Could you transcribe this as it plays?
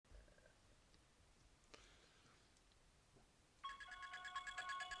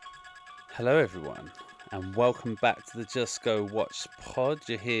Hello, everyone, and welcome back to the Just Go Watch pod.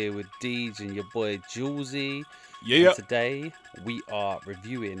 You're here with Deej and your boy Julesy. Yeah. And today we are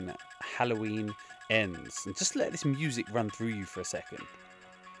reviewing Halloween Ends. And just let this music run through you for a second.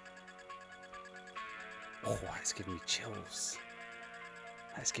 Oh, it's giving me chills.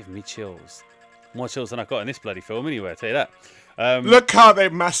 That's giving me chills. More chills than I got in this bloody film, anyway, I tell you that. Look how they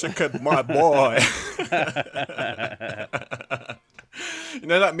massacred my boy. You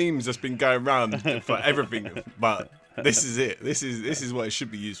know that meme's just been going around for everything, but this is it. This is what it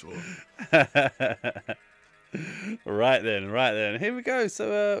should be used for. Right then. Here we go.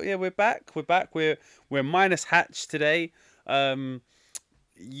 So yeah, we're back. We're minus Hatch today.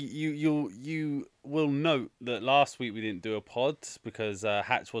 You will note that last week we didn't do a pod because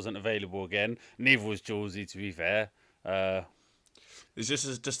Hatch wasn't available again. Neither was Julesy, to be fair. Is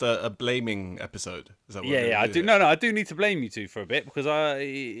this just a blaming episode? Is that what I do. No, I do need to blame you two for a bit because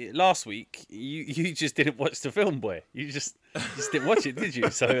last week you just didn't watch the film, boy. You just didn't watch it, did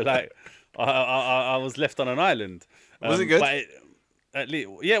you? So like, I was left on an island. Was it good? But at least,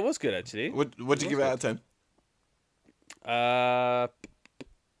 yeah, it was good actually. What do you give it out of 10? I'll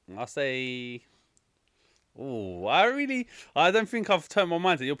say. Oh, I don't think I've turned my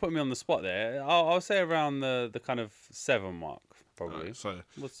mind to it. You're putting me on the spot there. I'll say around the kind of 7 mark. Probably. Right, so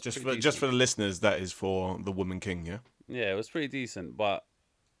just for the listeners, that is for the Woman King, yeah. Yeah, it was pretty decent, but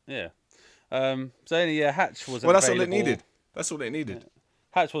yeah. So anyway, Hatch wasn't. Well, that's available. all it needed. That's all it needed. Yeah.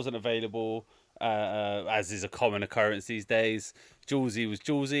 Hatch wasn't available, as is a common occurrence these days. Julesy was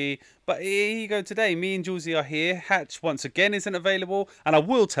Julesy, but here you go today. Me and Julesy are here. Hatch once again isn't available, and I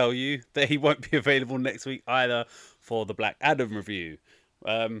will tell you that he won't be available next week either for the Black Adam review.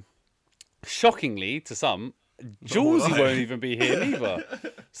 Shockingly to some, Julesy won't even be here neither.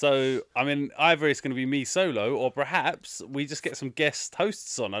 So, I mean, either it's going to be me solo, or perhaps we just get some guest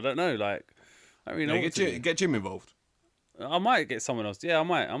hosts on. I don't know. Like, I don't really know. Get Jim involved. I might get someone else. Yeah, I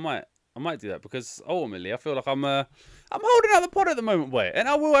might do that because ultimately I feel like I'm holding out the pod at the moment, boy, and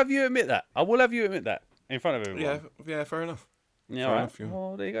I will have you admit that. In front of everyone. Yeah, fair enough. Yeah, all right.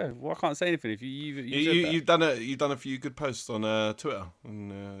 Well, there you go. Well, I can't say anything if you've done a few good posts on Twitter,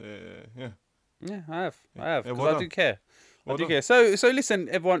 and yeah. Yeah, I have. Because well I do care. I do care. So listen,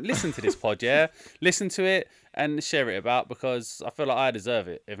 everyone, listen to this pod, yeah? Listen to it and share it about because I feel like I deserve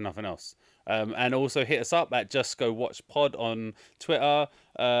it, if nothing else. And also hit us up at Just Go Watch Pod on Twitter.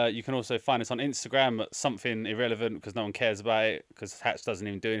 You can also find us on Instagram at something irrelevant because no one cares about it because Hatch doesn't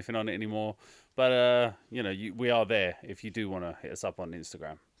even do anything on it anymore. But, we are there if you do want to hit us up on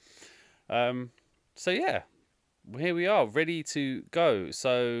Instagram. So, yeah, here we are, ready to go.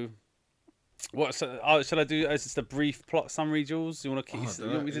 So... should I do as just a brief plot summary, Jules? You want me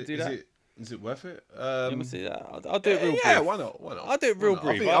to do that? Is it worth it? You want me to do that? I'll do it real brief. Yeah, why not? I'll do it real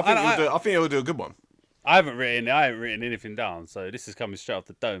brief. I think it'll do a good one. I haven't written anything down, so this is coming straight off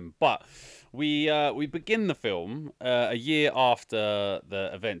the dome. But we begin the film a year after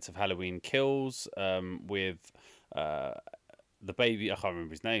the events of Halloween Kills, with the baby. I can't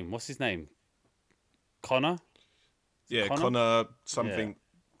remember his name. What's his name? Connor. Yeah, Connor something. Yeah.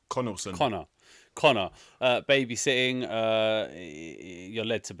 Connor, babysitting. You're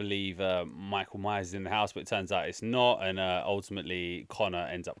led to believe Michael Myers is in the house, but it turns out it's not, and ultimately Connor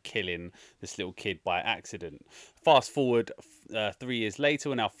ends up killing this little kid by accident. Fast forward 3 years later,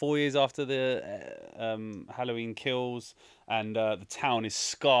 we're now 4 years after the Halloween Kills, and the town is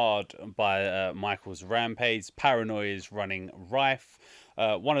scarred by Michael's rampage. Paranoia is running rife.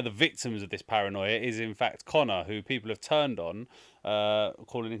 One of the victims of this paranoia is in fact Connor, who people have turned on,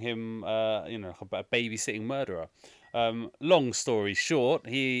 calling him, a babysitting murderer. Long story short,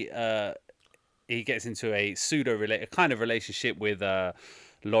 he gets into a kind of relationship with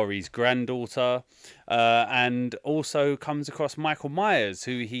Laurie's granddaughter, and also comes across Michael Myers,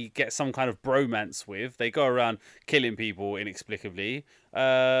 who he gets some kind of bromance with. They go around killing people inexplicably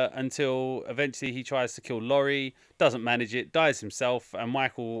until eventually he tries to kill Laurie, doesn't manage it, dies himself, and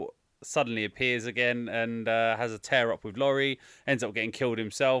Michael suddenly appears again and has a tear up with Laurie, ends up getting killed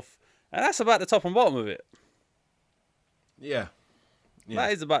himself, and that's about the top and bottom of it. Yeah.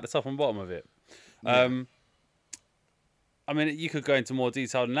 That is about the top and bottom of it. Yeah. I mean, you could go into more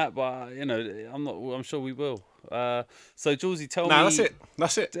detail than that, but I'm sure we will. So, Julesy, tell me.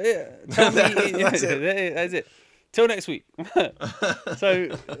 That's it. Tell me. That's it. Till next week. So,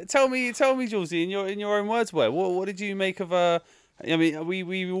 tell me, Julesy, in your own words, what did you make of I mean,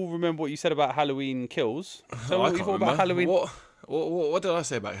 we all remember what you said about Halloween Kills. Tell me what you thought about Halloween. What did I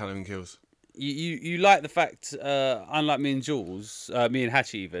say about Halloween Kills? You like the fact, unlike me and Jules, me and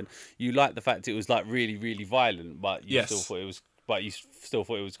Hatchie even, you like the fact it was like really, really violent, but you still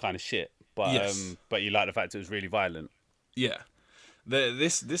thought it was kind of shit. Yes. but you like the fact it was really violent. Yeah.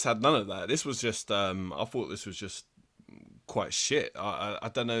 This had none of that. This was just I thought this was just quite shit. I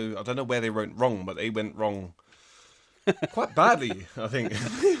don't know where they went wrong, but they went wrong quite badly, I think.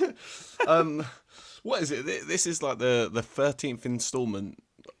 What is it? This is like the 13th installment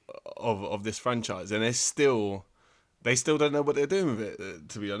of this franchise, and they still don't know what they're doing with it.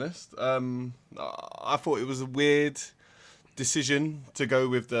 To be honest, I thought it was a weird decision to go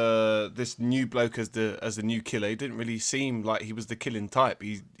with this new bloke as the new killer. He didn't really seem like he was the killing type.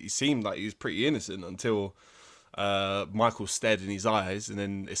 He seemed like he was pretty innocent until Michael stared in his eyes, and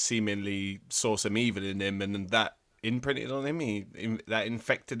then seemingly saw some evil in him, and then that imprinted on him. That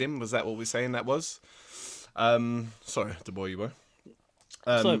infected him. Was that what we're saying that was? Sorry to bore you, boy.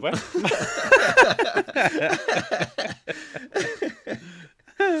 So, bro.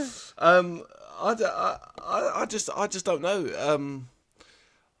 I just don't know.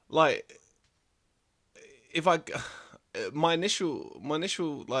 Like, if my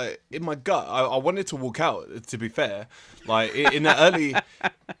initial like in my gut, I wanted to walk out. To be fair, like in the early,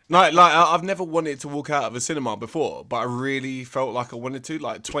 I've never wanted to walk out of a cinema before, but I really felt like I wanted to.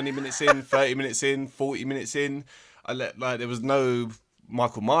 Like 20 minutes in, 30 minutes in, 40 minutes in, there was no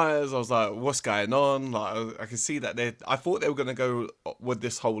Michael Myers. I was like, what's going on? Like I could see that I thought they were gonna go with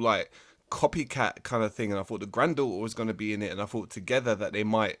this whole like copycat kind of thing, and I thought the granddaughter was going to be in it, and I thought together that they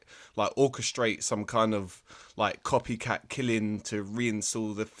might like orchestrate some kind of like copycat killing to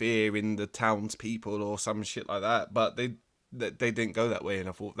reinstall the fear in the townspeople or some shit like that, but they didn't go that way, and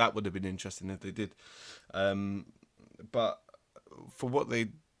I thought that would have been interesting if they did. But for what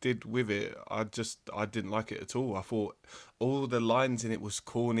they did with it, I didn't like it at all. I thought all the lines in it was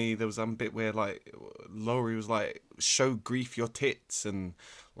corny. There was some bit where like Laurie was like, "Show grief your tits," and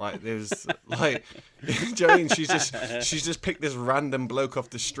like there's like Jane, she's just picked this random bloke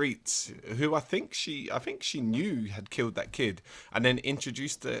off the streets who I think she knew had killed that kid, and then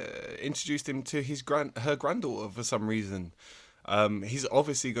introduced him to her granddaughter for some reason. He's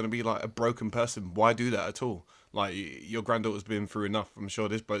obviously going to be like a broken person. Why do that at all? Like, your granddaughter's been through enough. I'm sure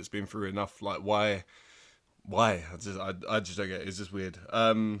this bloke's been through enough. Like, why? I just don't get it. It's just weird.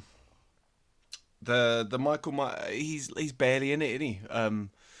 The Michael Myers, he's barely in it, isn't he?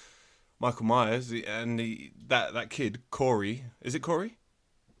 Michael Myers and that kid Corey. Is it Corey?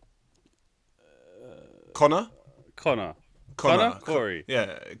 Connor. Corey.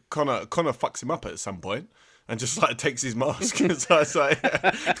 Yeah, Connor fucks him up at some point and just like takes his mask. So it's like,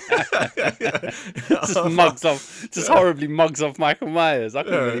 just horribly mugs off Michael Myers. I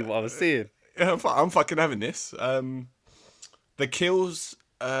couldn't believe what I was seeing. Yeah, I'm fucking having this. The kills,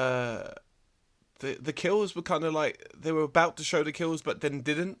 the kills were kind of like they were about to show the kills, but then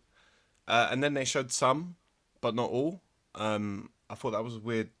didn't, and then they showed some, but not all. I thought that was a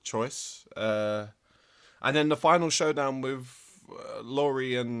weird choice. And then the final showdown with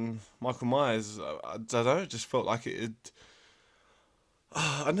Laurie and Michael Myers, I don't know, it just felt like it had,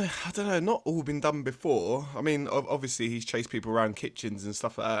 I don't know, not all been done before. I mean, obviously he's chased people around kitchens and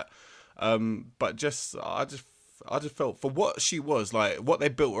stuff like that. But I just felt for what she was, like what they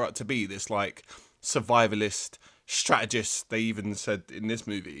built her up to be, this like survivalist strategist. They even said in this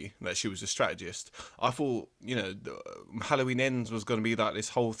movie that she was a strategist. I thought, Halloween Ends was going to be like this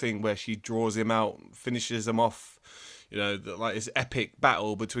whole thing where she draws him out, finishes him off, like this epic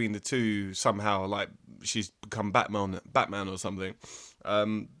battle between the two somehow, like she's become Batman or something.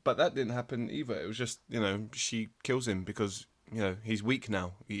 But that didn't happen either. It was just, she kills him because, he's weak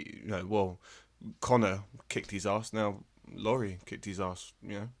now. Connor kicked his ass. Now Laurie kicked his ass,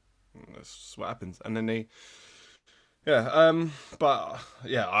 That's what happens. And then but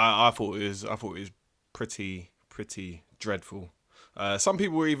yeah, I thought it was pretty dreadful. Some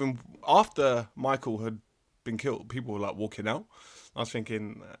people were even, after Michael had been killed, people were like walking out. I was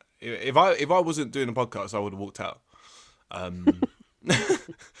thinking, if I wasn't doing a podcast, I would have walked out.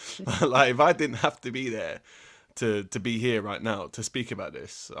 Like if I didn't have to be there to be here right now to speak about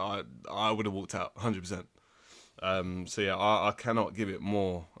this, I would have walked out 100%. So yeah, I cannot give it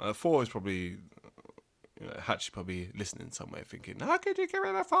more. 4 is probably, Hatch probably listening somewhere thinking, how could you give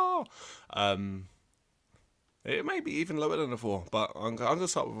it a 4? It may be even lower than a 4, but I'm gonna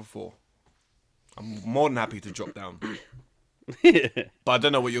start with a 4. I'm more than happy to drop down. But I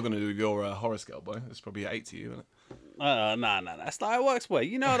don't know what you're gonna do with your horror scale, boy. It's probably an 8 to you, isn't it? Nah, that's not how it works, boy.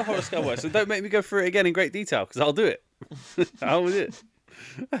 You know how the horror scale works, so don't make me go through it again in great detail, because I'll do it. I'll do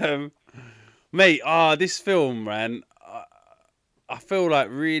it. Mate, this film, man, I feel like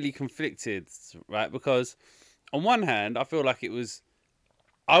really conflicted, right? Because on one hand, I feel like it was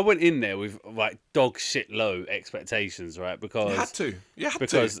I went in there with like dog shit low expectations, right? You had to. You had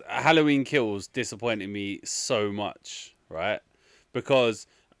Because to. Halloween Kills disappointed me so much, right? Because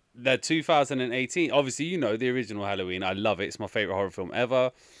the 2018, obviously, you know, the original Halloween, I love it. It's my favorite horror film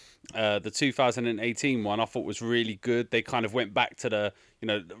ever. The 2018 one I thought was really good. They kind of went back to the, you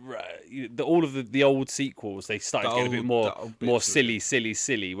know, all of the old sequels. They started getting a bit more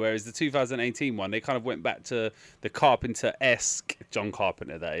silly. Whereas the 2018 one, they kind of went back to the Carpenter-esque, John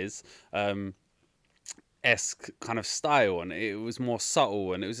Carpenter that is, esque kind of style, and it was more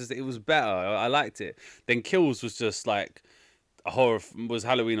subtle, and it was better. I liked it. Then Kills was just like a horror, was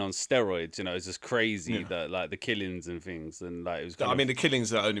Halloween on steroids. You know, it's just crazy that like the killings and things, and like it was. I mean, the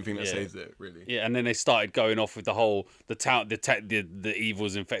killings are the only thing that saves it, really. Yeah, and then they started going off with the whole the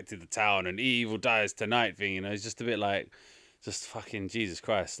evil's infected the town, and evil dies tonight thing. You know, it's just a bit like, just fucking Jesus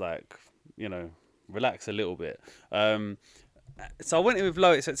Christ, like, you know, relax a little bit. So I went in with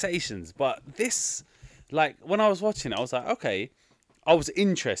low expectations, but this, like, when I was watching it, I was like, okay, I was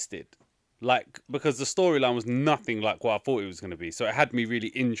interested. Like, because the storyline was nothing like what I thought it was going to be. So it had me really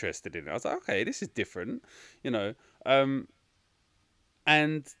interested in it. I was like, okay, this is different, you know.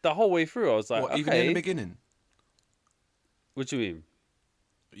 And the whole way through, I was like, what, okay. even in the beginning? What do you mean?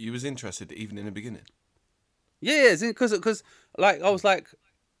 You was interested even in the beginning? Yeah, because like, I was like,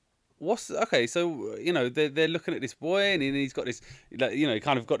 okay, so, you know, they're looking at this boy, and he's got this, like, you know, he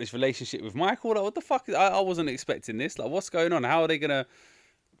kind of got this relationship with Michael. Like, what the fuck? I wasn't expecting this. Like, what's going on? How are they going to...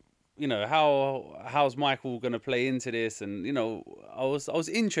 You know, how's Michael gonna play into this? And, you know, I was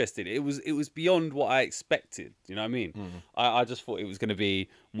interested. It was beyond what I expected. You know what I mean? I just thought it was gonna be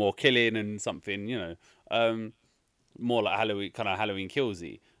more killing and something, you know, more like Halloween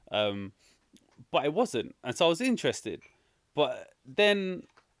Killsy. But it wasn't, and so I was interested. But then,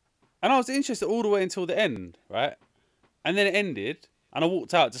 and I was interested all the way until the end, right? And then it ended, and I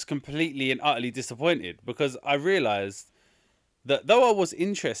walked out just completely and utterly disappointed, because I realized that though I was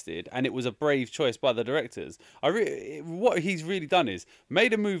interested, and it was a brave choice by the directors, what he's really done is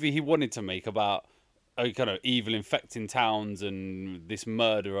made a movie he wanted to make about a kind of evil infecting towns and this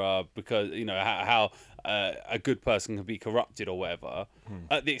murderer, because, you know, how a good person can be corrupted or whatever,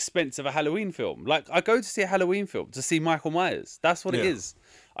 at the expense of a Halloween film. Like, I go to see a Halloween film to see Michael Myers. That's what it is.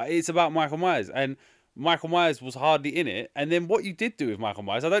 It's about Michael Myers, and Michael Myers was hardly in it. And then what you did do with Michael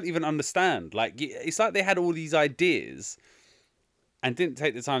Myers, I don't even understand. Like, it's like they had all these ideas and didn't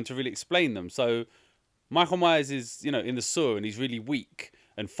take the time to really explain them. So Michael Myers is, you know, in the sewer, and he's really weak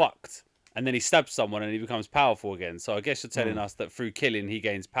and fucked. And then he stabs someone and he becomes powerful again. So I guess you're telling us that through killing he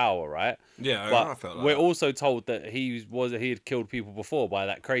gains power, right? Yeah, but I felt like we're that. also told that he had killed people before by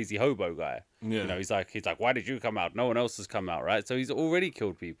that crazy hobo guy. Yeah. You know, he's like, why did you come out? No one else has come out, right? So he's already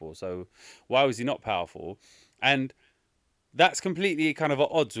killed people. So why was he not powerful? And that's completely kind of at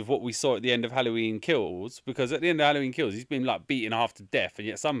odds with what we saw at the end of Halloween Kills, because at the end of Halloween Kills, he's been like beaten half to death, and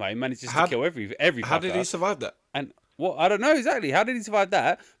yet somehow he manages to kill every How fucker. did he survive that? And well, I don't know exactly how did he survive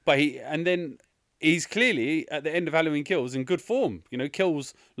that, but then he's clearly at the end of Halloween Kills in good form. You know,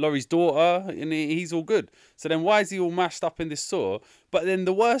 kills Laurie's daughter, and he's all good. So then why is he all mashed up in this sewer? But then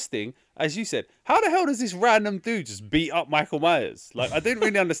the worst thing, as you said, how the hell does this random dude just beat up Michael Myers? Like, I didn't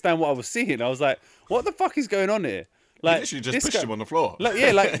really understand what I was seeing. I was like, what the fuck is going on here? Like, You literally just pushed him on the floor. Like,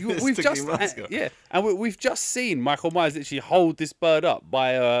 yeah, like we've Sticking just mask up. we've just seen Michael Myers literally hold this bird up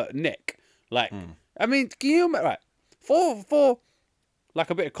by her neck. Like, I mean, can you imagine, right? For like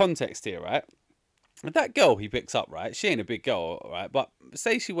a bit of context here, right? That girl he picks up, right? She ain't a big girl, right? But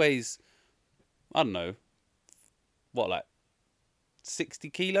say she weighs, I don't know, what, like 60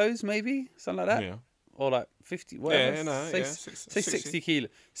 kilos, maybe, something like that, Yeah. or like 50, whatever. Yeah, no, say, yeah, say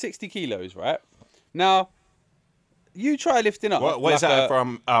 60 kilos, right? Now, you try lifting up. What is that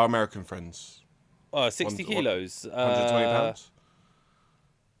from our American friends? 60 kilos. 120 pounds?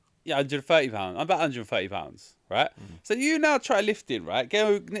 Yeah, 130 pounds. I'm about 130 pounds, right? So you now try lifting, right?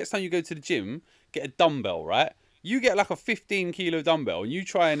 Go next time you go to the gym, get a dumbbell, right? You get like a 15 kilo dumbbell and you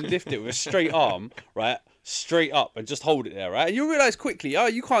try and lift it with a straight arm, right? Straight up and just hold it there, right? And you'll realize quickly, oh,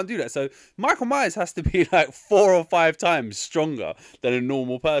 you can't do that. So Michael Myers has to be like 4 or 5 times stronger than a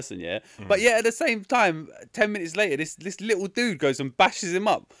normal person, yeah? But yeah, at the same time, 10 minutes later, this little dude goes and bashes him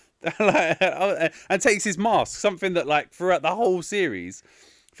up and takes his mask, something that like throughout the whole series,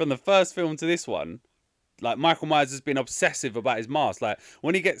 from the first film to this one, like Michael Myers has been obsessive about his mask. Like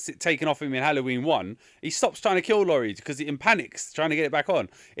when he gets it taken off him in Halloween 1, he stops trying to kill Laurie because he in panics trying to get it back on.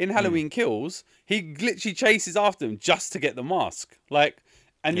 In Halloween Kills, he literally chases after him just to get the mask. Like,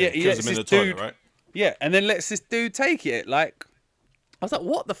 and yet he lets him in this the toilet, dude, right? yeah, and then lets this dude take it. Like, I was like,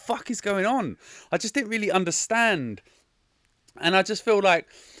 what the fuck is going on? I just didn't really understand And I just feel like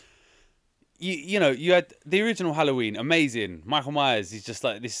you know, you had the original Halloween, amazing. Michael Myers, he's just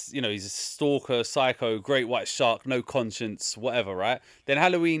like this, you know, he's a stalker, psycho, great white shark, no conscience, whatever, right? Then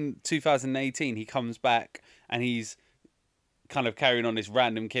Halloween 2018, he comes back and he's kind of carrying on this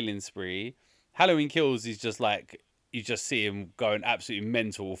random killing spree. Halloween Kills is just like, you just see him going absolutely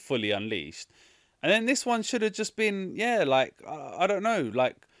mental, fully unleashed. And then this one should have just been, yeah, like, I don't know,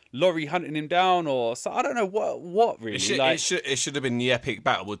 like Laurie hunting him down, or so, I don't know what really. It should have been the epic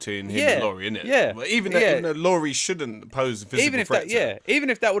battle between him and Laurie, innit? Yeah. But even though Laurie shouldn't pose a physical threat. Even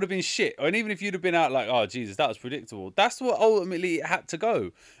if that would have been shit, or even if you'd have been out like, oh Jesus, that was predictable. That's what ultimately it had to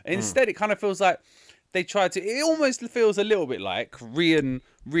go. Instead, it kind of feels like they tried to. It almost feels a little bit like Rian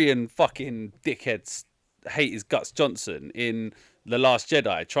fucking dickheads hate his guts Johnson in The Last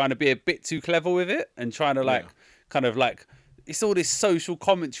Jedi, trying to be a bit too clever with it and trying to kind of like. It's all this social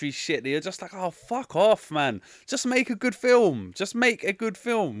commentary shit that you're just like, oh, fuck off, man. Just make a good film. Just make a good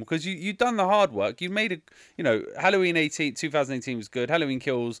film. Because you've done the hard work. You made Halloween 2018 was good. Halloween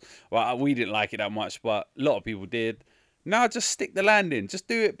Kills, well, we didn't like it that much, but a lot of people did. Now just stick the landing. Just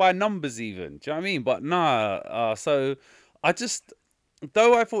do it by numbers even. Do you know what I mean? But nah. So I just,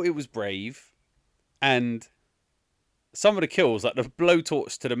 though I thought it was brave and some of the kills, like the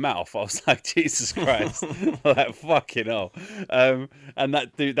blowtorch to the mouth, I was like, Jesus Christ, like fucking hell. And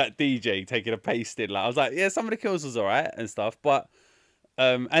that DJ taking a paste in, like I was like, yeah, some of the kills was alright and stuff, but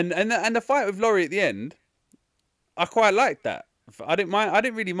and the fight with Laurie at the end, I quite liked that. I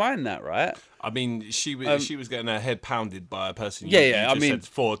didn't really mind that, right? I mean, she was getting her head pounded by a person. I mean, said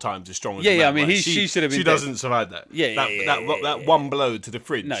 4 times as strong as yeah. I mean, like, she should have been. She dead. Doesn't survive that. That one blow to the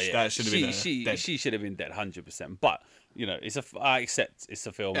fridge. No, that should have been. She should have been dead 100%. But you know, I accept it's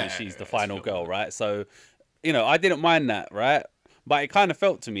a film and she's the final girl, right? So, you know, I didn't mind that, right? But it kind of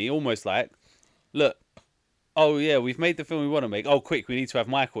felt to me almost like, look. Oh yeah, we've made the film we want to make. Oh, quick, we need to have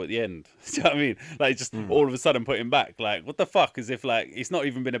Michael at the end. Do you know what I mean? Like, just all of a sudden put him back. Like, what the fuck? As if like it's not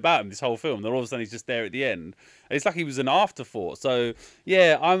even been about him this whole film. Then all of a sudden he's just there at the end. It's like he was an afterthought. So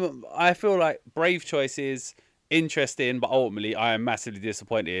yeah, I feel like brave choices, interesting, but ultimately I am massively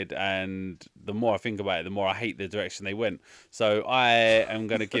disappointed. And the more I think about it, the more I hate the direction they went. So I am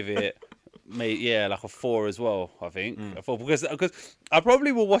gonna give it. Like a 4 as well. I think a 4 because I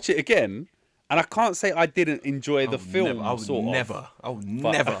probably will watch it again. And I can't say I didn't enjoy the film. I would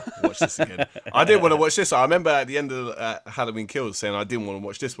never watch this again. I didn't want to watch this. I remember at the end of Halloween Kills saying I didn't want to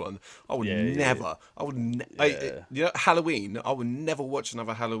watch this one. I would never. I would. You know, Halloween. I would never watch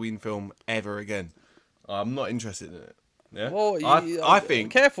another Halloween film ever again. I'm not interested in it. Yeah. Well, I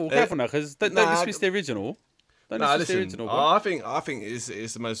think careful now, because don't dismiss the original. I think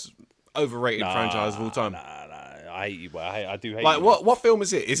it's the most overrated franchise of all time. I hate you, but I do hate like, you. What film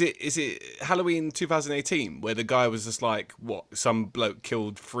is it? Is it Halloween 2018 where the guy was just like, some bloke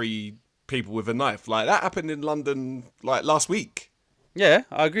killed 3 people with a knife? Like, that happened in London like last week. Yeah,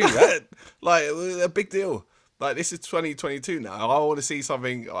 I agree with that. Like, a big deal. Like, this is 2022 now. I want to see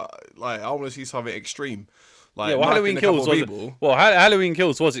something extreme. Like, Halloween Kills Halloween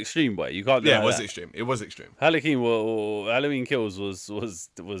Kills was extreme, but you can't. Yeah, it was extreme. It was extreme. Halloween Kills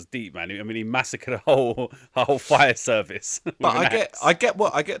was deep, man. I mean, he massacred a whole fire service. But I get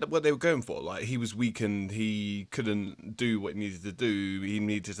what they were going for. Like, he was weakened. He couldn't do what he needed to do. He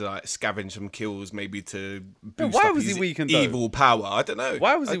needed to like scavenge some kills, maybe to boost up his evil power. I don't know.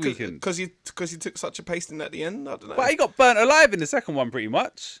 Why was he weakened? Because he took such a pasting at the end. I don't know. But he got burnt alive in the second one, pretty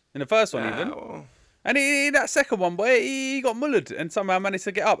much. In the first one, even. Well, and in that second one, boy, he got mullered and somehow managed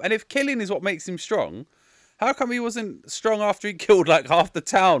to get up. And if killing is what makes him strong, how come he wasn't strong after he killed like half the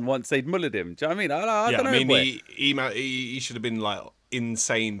town once they'd mullered him? Do you know what I mean? I don't know. I mean, he should have been like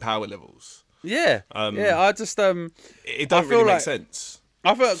insane power levels. Yeah. I just it don't really make sense.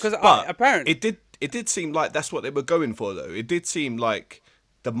 I feel because apparently it did seem like that's what they were going for, though. It did seem like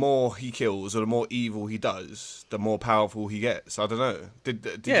the more he kills or the more evil he does, the more powerful he gets. I don't know.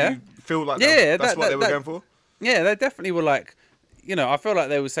 Did you feel like that's what they were going for? Yeah, they definitely were like, you know, I feel like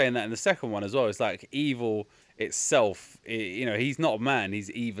they were saying that in the second one as well. It's like evil itself, you know, he's not a man, he's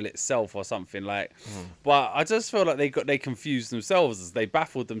evil itself or something like. But I just feel like they confused themselves as they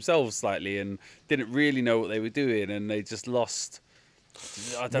baffled themselves slightly and didn't really know what they were doing and they just lost.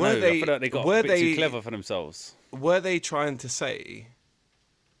 I don't know. I feel like they got a bit too clever for themselves. Were they trying to say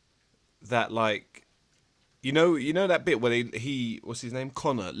that, like, you know that bit where he what's his name,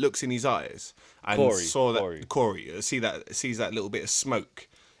 Connor, looks in his eyes and Corey sees that little bit of smoke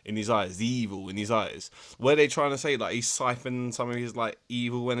in his eyes, the evil in his eyes? Were they trying to say like he siphoned some of his like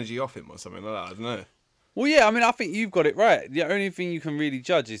evil energy off him or something like that? I don't know. Well, yeah, I mean, I think you've got it right. The only thing you can really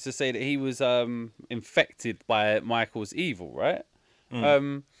judge is to say that he was infected by Michael's evil, right?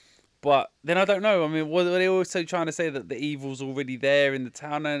 Um, but then I don't know. I mean, were they also trying to say that the evil's already there in the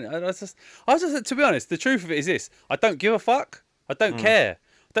town? And I was just, to be honest, the truth of it is this: I don't give a fuck. I don't care.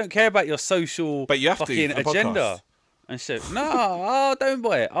 I don't care about your social But you have to fucking for the agenda podcast. and shit. No, oh, don't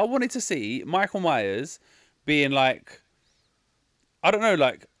boy. I wanted to see Michael Myers being like, I don't know,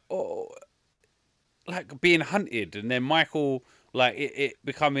 like, oh, like being hunted, and then Michael, like it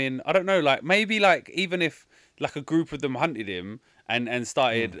becoming, I don't know, like maybe like even if like a group of them hunted him and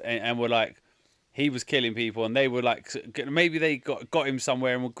started and were like, he was killing people and they were like, maybe they got him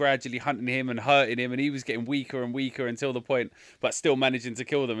somewhere and were gradually hunting him and hurting him, and he was getting weaker and weaker until the point, but still managing to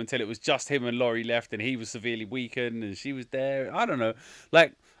kill them until it was just him and Laurie left, and he was severely weakened and she was there. I don't know,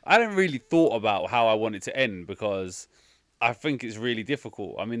 like I don't really thought about how I want it to end, because I think it's really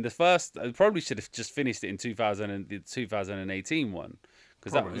difficult. I mean, the first, I probably should have just finished it in 2000 and the 2018 one,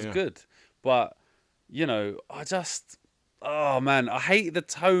 because that Probably, was yeah. good. But, you know, I just, oh man, I hate the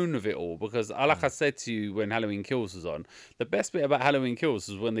tone of it all, because like I said to you when Halloween Kills was on, the best bit about Halloween Kills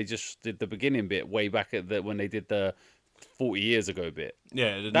was when they just did the beginning bit way back at when they did the 40 years ago bit.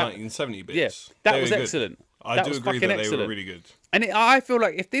 Yeah, the That- 1970 bits. Yeah, that They was were good. excellent. I That do was agree fucking that they were excellent. really good. And I feel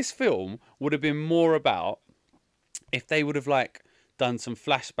like if this film would have been more about, if they would have like done some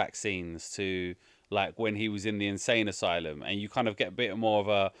flashback scenes to like when he was in the insane asylum, and you kind of get a bit more of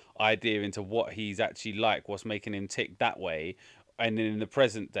a idea into what he's actually like, what's making him tick that way. And then in the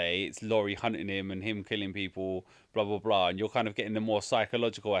present day, it's Laurie hunting him and him killing people, blah, blah, blah. And you're kind of getting the more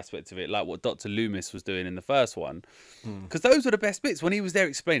psychological aspect of it, like what Dr. Loomis was doing in the first one. Because those were the best bits when he was there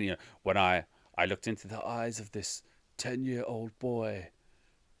explaining, you know, when I looked into the eyes of this 10-year-old boy,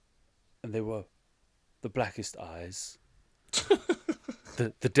 and they were the blackest eyes,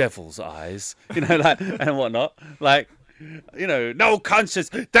 the devil's eyes, you know, like, and whatnot, like, you know, no conscience,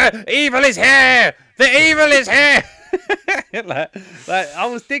 the evil is here, the evil is here. like I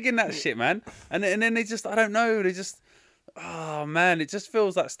was digging that shit, man, and then they just, I don't know, they just, oh man, it just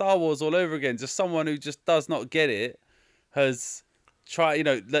feels like Star Wars all over again. Just someone who just does not get it has tried, you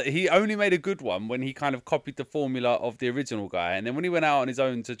know, he only made a good one when he kind of copied the formula of the original guy, and then when he went out on his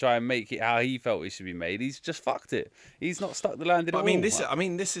own to try and make it how he felt it should be made, he's just fucked it. He's not stuck the landing But at I mean,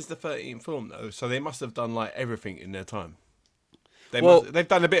 all. this is the 13th film though, so they must have done like everything in their time. Well- They've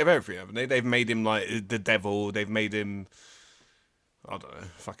done a bit of everything, haven't they? They've made him like the devil. They've made him, I don't know,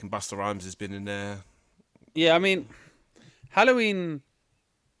 fucking Busta Rhymes has been in there. Yeah, I mean, Halloween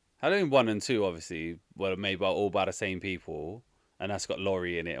 1 and 2 obviously were made by all by the same people, and that's got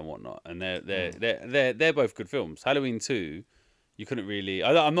Laurie in it and whatnot, and they're both good films. Halloween 2, you couldn't really.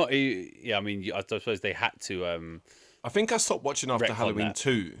 I'm not. Yeah, I mean, I suppose they had to. I think I stopped watching after Retcon Halloween that.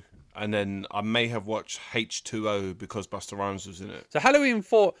 2, and then I may have watched H2O because Busta Rhymes was in it. So Halloween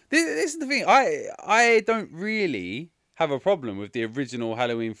 4. This is the thing. I don't really have a problem with the original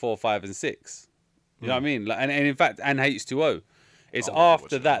Halloween 4, 5, and 6. You know what I mean? Like, and in fact, and H2O. It's Oh, I after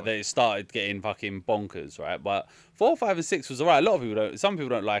watched that that it started getting fucking bonkers, right? But 4, 5, and 6 was alright. A lot of people don't. Some people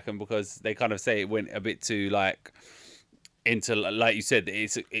don't like them because they kind of say it went a bit too like into, like you said,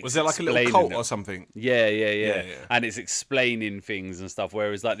 it's Was there like a little explaining cult it. or something? Yeah. yeah. And it's explaining things and stuff.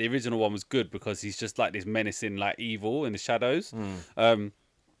 Whereas like the original one was good because he's just like this menacing, like evil in the shadows.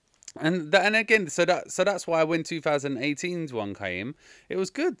 And again, so that's why when 2018's one came, it was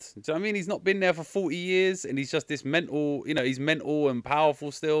good. Do you know what I mean? He's not been there for 40 years, and he's just this mental. You know, he's mental and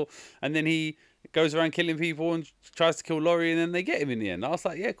powerful still. And then he goes around killing people and tries to kill Laurie, and then they get him in the end. I was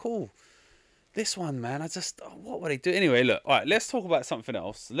like, yeah, cool. This one, man, what would they do? Anyway, look, all right, let's talk about something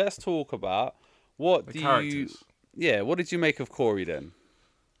else. Let's talk about what The do you, characters. yeah, what did you make of Corey then?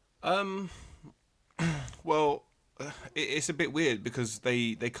 Well, it's a bit weird because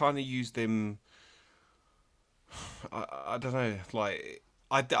they kind of used him. I don't know, like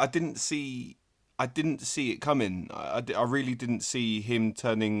I didn't see it coming. I really didn't see him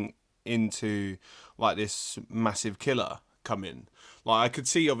turning into like this massive killer coming. Like I could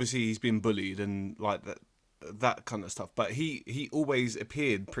see obviously he's been bullied and like that kind of stuff, but he always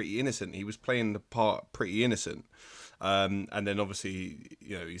appeared pretty innocent. He was playing the part pretty innocent. And then obviously,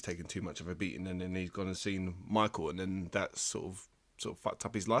 you know, he's taken too much of a beating, and then he's gone and seen Michael, and then that sort of fucked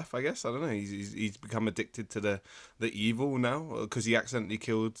up his life, I guess. I don't know. He's become addicted to the evil now because he accidentally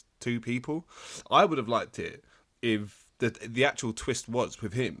killed 2 people. I would have liked it if the actual twist was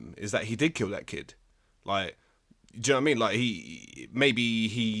with him is that he did kill that kid. Like, do you know what I mean? Like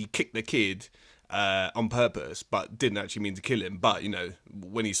he kicked the kid on purpose, but didn't actually mean to kill him. But you know,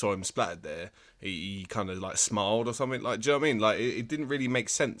 when he saw him splattered there, he kind of like smiled or something. Like, do you know what I mean? Like, it didn't really make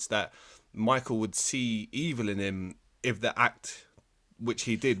sense that Michael would see evil in him if the act which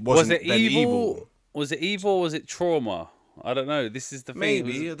he did Was wasn't it then evil? Was it evil? Or was it trauma? I don't know. This is the thing.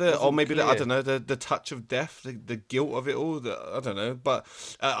 Maybe It or wasn't maybe I clear. don't know, the touch of death, the guilt of it all. I don't know, but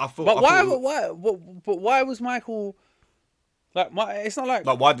I thought. But I why? thought, But why was Michael like? It's not like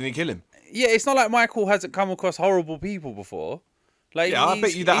like, why didn't he kill him? yeah. It's not like Michael hasn't come across horrible people before. Like Yeah, I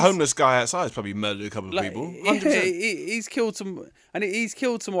bet you that homeless guy outside has probably murdered a couple of people. 100%. Yeah, he's killed some, and he's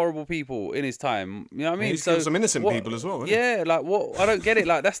killed some horrible people in his time. You know what I mean? He's killed some innocent people as well, hasn't he? Yeah, like what? I don't get it.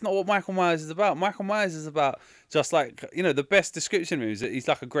 Like that's not what Michael Myers is about. Michael Myers is about just like the best description of him is that he's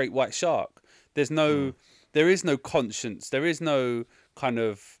like a great white shark. There is no conscience. There is no kind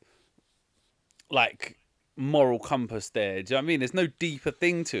of like moral compass there. Do you know what I mean? There's no deeper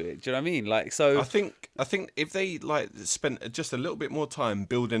thing to it. Do you know what I mean? Like so. I think if they like spent just a little bit more time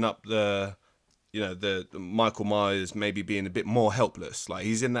building up the Michael Myers maybe being a bit more helpless, like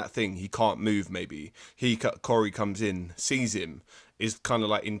he's in that thing, he can't move. Maybe Corey comes in, sees him, is kind of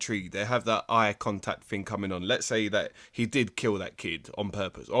like intrigued. They have that eye contact thing coming on. Let's say that he did kill that kid on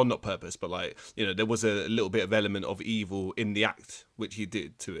purpose, or not purpose, but like there was a little bit of element of evil in the act which he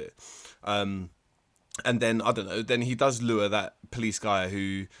did to it. And then, I don't know, then he does lure that police guy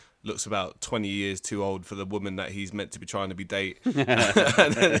who looks about 20 years too old for the woman that he's meant to be trying to be date.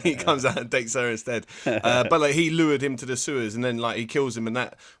 And then he comes out and dates her instead. But like he lured him to the sewers, and then like he kills him, and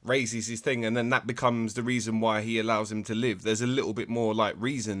that raises his thing, and then that becomes the reason why he allows him to live. There's a little bit more like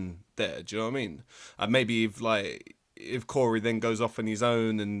reason there. Do you know what I mean? Maybe if Corey then goes off on his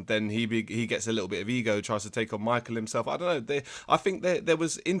own, and then he gets a little bit of ego, tries to take on Michael himself. I don't know. I think there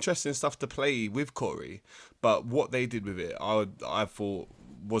was interesting stuff to play with Corey, but what they did with it, I thought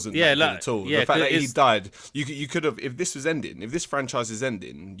wasn't that good at all. The fact that he died, you could have, if this was ending, if this franchise is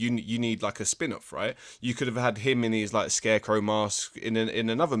ending, you need like a spin-off, right? You could have had him in his like scarecrow mask in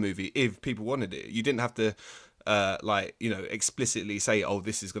another movie if people wanted it. You didn't have to explicitly say, oh,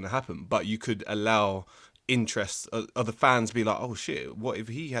 this is going to happen, but you could allow interest of the fans be like, oh shit, what if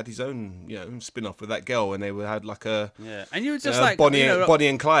he had his own spin-off with that girl, and they would had like a and you were just like Bonnie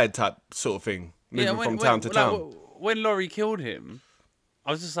and Clyde type sort of thing, moving from town to town. When Laurie killed him,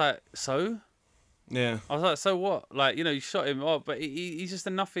 I was just like, so yeah, I was like, so what? Like, you shot him up, but he's just a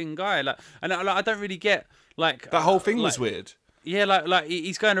nothing guy. Like, and I don't really get like that whole thing was weird. Yeah, like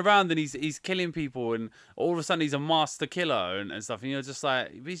he's going around and he's killing people, and all of a sudden he's a master killer and stuff, and you're just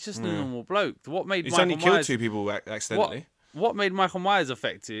like, he's just a normal bloke. What made he's Michael only killed Myers, 2 people accidentally. What made Michael Myers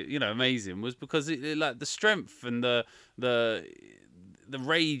effective, amazing, was because it like the strength and the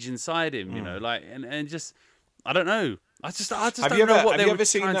rage inside him, like and just I don't know. I just don't know what they were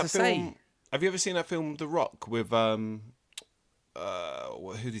trying to say. Have you ever seen that film The Rock with who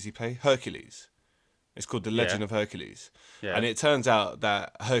does he play? Hercules. It's called The Legend of Hercules. Yeah. And it turns out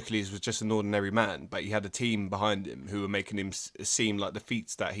that Hercules was just an ordinary man, but he had a team behind him who were making him seem like the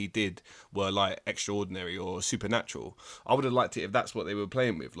feats that he did were like extraordinary or supernatural. I would have liked it if that's what they were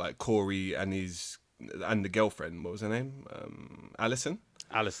playing with, like Corey and the girlfriend. What was her name? Allison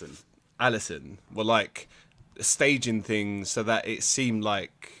were like staging things so that it seemed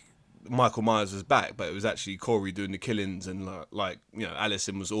like Michael Myers was back, but it was actually Corey doing the killings, and like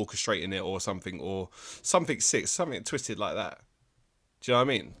Allison was orchestrating it or something sick, something twisted like that. Do you know what I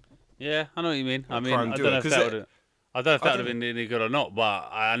mean? Yeah, I know what you mean. I mean, I don't know if that would have been any good or not, but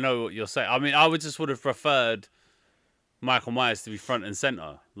I know what you're saying. I mean, I would have preferred Michael Myers to be front and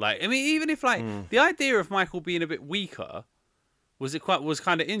center. Like, I mean, even if like the idea of Michael being a bit weaker was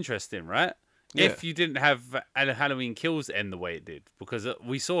kind of interesting, right? Yeah. If you didn't have Halloween Kills end the way it did, because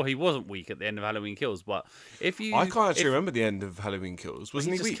we saw he wasn't weak at the end of Halloween Kills, but I can't actually remember the end of Halloween Kills.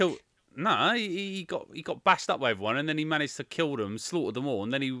 Wasn't he weak? No, he got bashed up by everyone, and then he managed to kill them, slaughtered them all,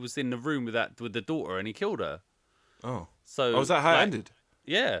 and then he was in the room with the daughter, and he killed her. Oh, so was that how it ended?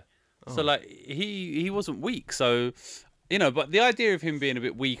 Yeah. Oh. So like he wasn't weak, so but the idea of him being a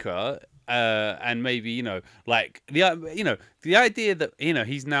bit weaker. And maybe like the idea that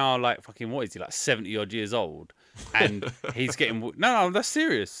he's now like fucking, what is he, like 70 odd years old, and he's getting no, that's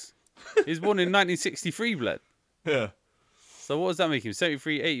serious. He's born in 1963, blood. Yeah. So what does that make him?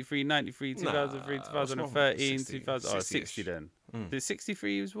 73, 83, 93, 2003, 2013, 2000. Oh, 60 then. Did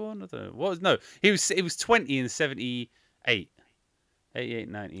 63 he was born? I don't know. What was He was 20 in 78. 88,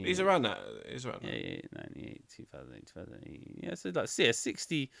 98. He's around that. 88, 98, 2008, 2008. Yeah, so like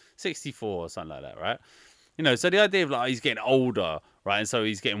 60, 64 or something like that, right? So the idea of like he's getting older, right? And so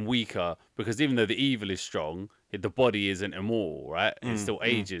he's getting weaker because even though the evil is strong, the body isn't immortal, right? It still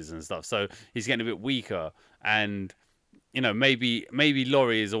ages and stuff. So he's getting a bit weaker. And maybe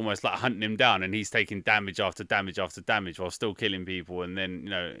Laurie is almost like hunting him down, and he's taking damage after damage after damage while still killing people, and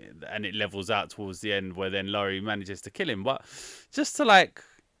then and it levels out towards the end where then Laurie manages to kill him. But just to like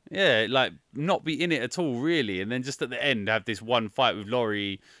not be in it at all really, and then just at the end have this one fight with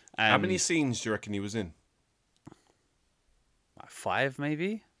Laurie. And How many scenes do you reckon he was in? like 5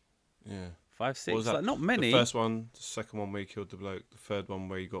 maybe? Yeah. 5, 6. What was that? Like, not many. The first one, the second one where he killed the bloke, the third one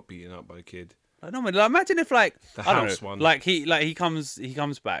where he got beaten up by the kid. Like, no, like, imagine if like The I don't house know, one. like he comes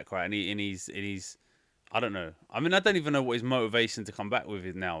back, right, and he's I don't know. I mean, I don't even know what his motivation to come back with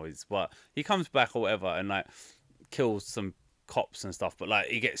it now is, but he comes back or whatever and like kills some cops and stuff. But like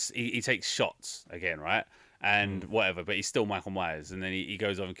he takes shots again, right, and whatever. But he's still Michael Myers, and then he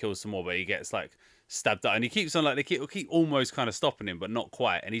goes over and kills some more. But he gets like stabbed up, and he keeps on like they keep almost kind of stopping him, but not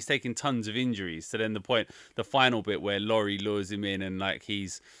quite. And he's taking tons of injuries. So then the final bit where Laurie lures him in, and like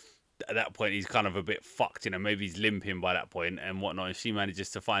he's. At that point, he's kind of a bit fucked, maybe he's limping by that point and whatnot, and she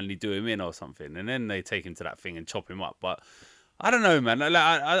manages to finally do him in or something, and then they take him to that thing and chop him up. But I don't know, man. Like,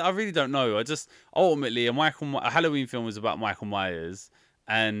 I really don't know. I just, ultimately, a Halloween film is about Michael Myers,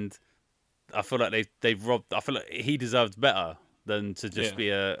 and I feel like they've robbed, I feel like he deserves better than to just be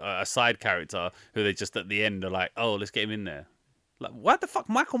a side character who they just at the end are like, oh, let's get him in there. Like, what the fuck?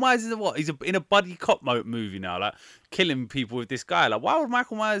 Michael Myers is what? He's in a buddy cop movie now, like killing people with this guy. Like, why would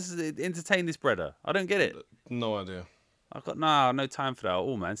Michael Myers entertain this brother? I don't get it. No idea. I've got no time for that at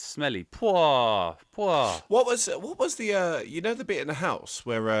all, man. Smelly. Poor. What was the the bit in the house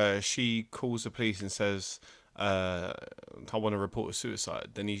where she calls the police and says, I want to report a suicide.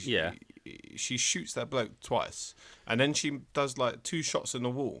 Then she shoots that bloke twice, and then she does like 2 shots in the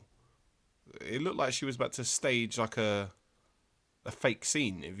wall. It looked like she was about to stage like a fake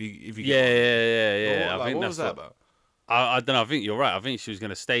scene. If you Yeah. What, I think what that's was that about? I don't know. I think you're right. I think she was going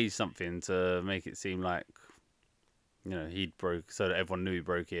to stage something to make it seem like, he'd broke, so that everyone knew he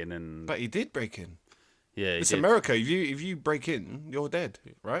broke in. And But he did break in. Yeah, it's America. If you break in, you're dead,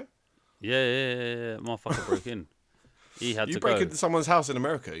 right? Yeah. Motherfucker broke in. He had to go. You break into someone's house in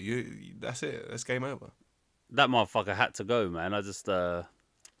America, that's it. That's game over. That motherfucker had to go, man. I just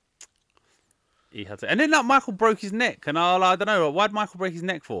he had to, and then that Michael broke his neck, and I don't know, why'd Michael break his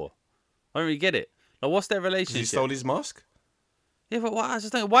neck for? I don't really get it. Like, what's their relationship? He stole his mask. Yeah, but I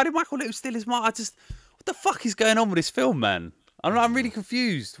just don't. Why did Michael let him steal his mask? What the fuck is going on with this film, man? I'm really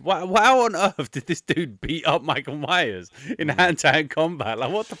confused. How on earth did this dude beat up Michael Myers in hand-to-hand combat?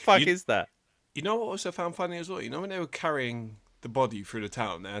 Like, what the fuck is that? You know what I also found funny as well? You know when they were carrying the body through the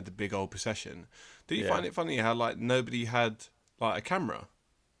town, they had the big old procession. Did you find it funny how like nobody had like a camera?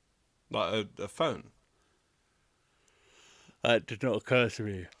 Like a phone. That did not occur to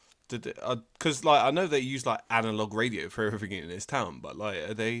me. Because like I know they use like analog radio for everything in this town, but like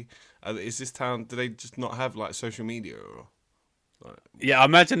is this town? Do they just not have like social media or? Like, yeah, I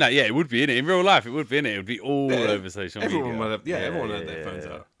imagine that. Yeah, it would be in it in real life. It would be in it. It would be all over social media. Everyone had their phones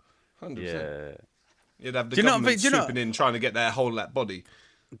out. 100%. Yeah. You'd have the government swooping in trying to get their hold of that body.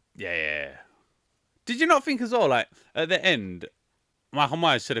 Yeah. Did you not think as well? Like at the end, Michael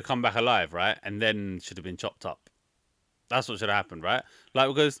Myers should have come back alive, right? And then should have been chopped up. That's what should have happened, right? Like,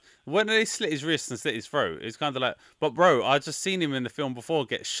 because when they slit his wrists and slit his throat, it's kind of like, but bro, I just seen him in the film before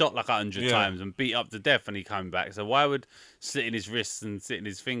get shot like 100 times and beat up to death and he came back. So why would slitting his wrists and slitting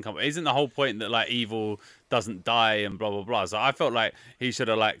his thing come? Isn't the whole point that like evil doesn't die and blah, blah, blah? So I felt like he should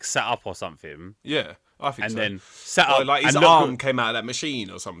have like sat up or something. Yeah, I think and so. then sat up. Like his arm came out of that machine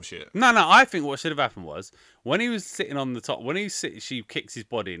or some shit. No, I think what should have happened was when he was sitting on the top, she kicks his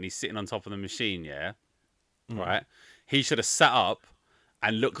body and he's sitting on top of the machine, right? He should have sat up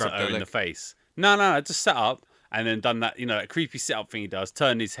and looked at her in the face. No, just sat up and then done that, that creepy sit-up thing he does,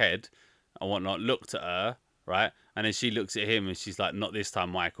 turned his head and whatnot, looked at her, right? And then she looks at him and she's like, not this time,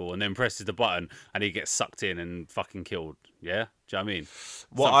 Michael, and then presses the button and he gets sucked in and fucking killed, yeah? Do you know what I mean?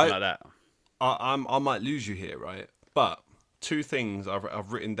 Something like that. I might lose you here, right? But 2 things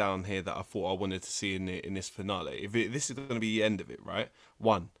I've written down here that I thought I wanted to see in this finale. This is going to be the end of it, right?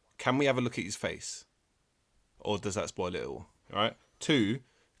 1, can we have a look at his face? Or does that spoil it all? All right. 2,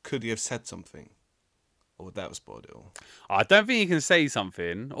 could he have said something? Or would that have spoiled it all? I don't think he can say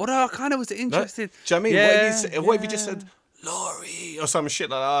something. Although I kind of was interested. No? Do you know what I mean? What if he just said, Laurie, or some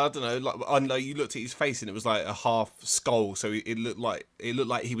shit like that? I don't know. Like you looked at his face and it was like a half skull, so it looked like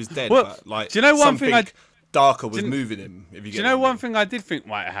he was dead. Well, but like, do you know one thing? Darker was moving him. If you do you know one thing I did think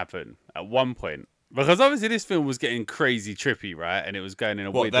might happen at one point? Because obviously this film was getting crazy trippy, right? And it was going in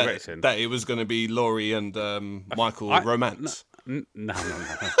a weird direction. That it was going to be Laurie and Michael romance. No.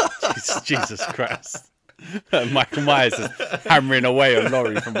 Jesus Christ. Michael Myers is hammering away on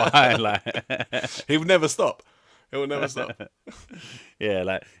Laurie from behind. Like he would never stop. It will never stop. Yeah,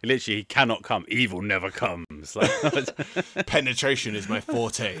 like literally, he cannot come. Evil never comes. Like, Penetration is my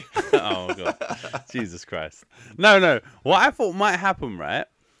forte. oh god, Jesus Christ! No. What I thought might happen, right,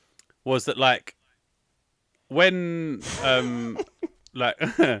 was that like when like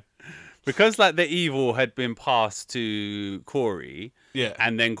because like the evil had been passed to Corey, Yeah.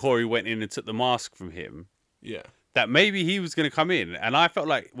 and then Corey went in and took the mask from him. Yeah. That maybe he was going to come in, and I felt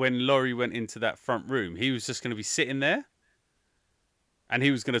like when Laurie went into that front room, he was just going to be sitting there, and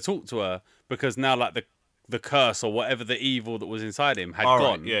he was going to talk to her because now like the curse or whatever the evil that was inside him had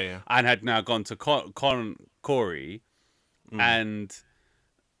gone, Yeah. and had now gone to Corey, and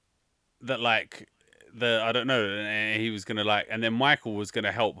that like I don't know, and he was going to like, and then Michael was going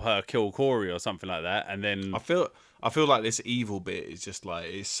to help her kill Corey or something like that, and then I feel like this evil bit is just like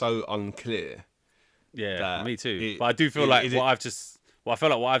it's so unclear. yeah, me too. But I do feel like what I've just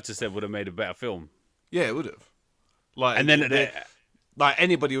said would have made a better film. Yeah, it would have. Like, And then like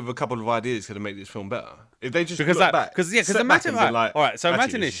anybody with a couple of ideas could have made this film better if they just because look back. because step back imagine and been like, all right, so actually,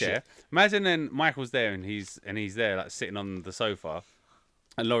 imagine this this, is yeah. shit. Imagine then Michael's there and he's there like sitting on the sofa,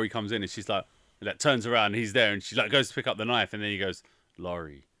 and Laurie comes in and she's like turns around and he's there and she like goes to pick up the knife and then he goes,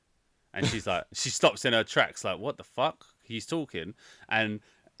 Laurie, and she's like she stops in her tracks like, what the fuck? He's talking and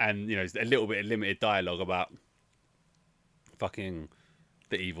you know a little bit of limited dialogue about fucking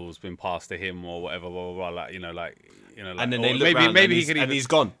the evil's been passed to him or whatever, blah, blah, blah, like And then they or look around maybe and he could even, he's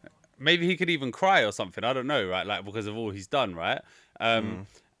gone. maybe he could even cry or something. I don't know, right? Like because of all he's done, right? And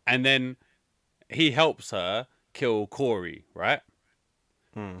then he helps her kill Corey, right?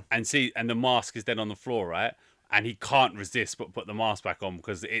 And the mask is then on the floor, right? And he can't resist but put the mask back on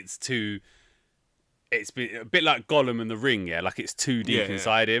because it's been a bit like Gollum in the Ring, yeah. Like it's too deep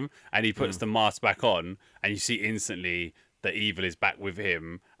inside him, and he puts the mask back on, and you see instantly the evil is back with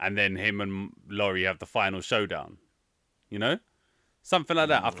him, and then him and Laurie have the final showdown. You know, something like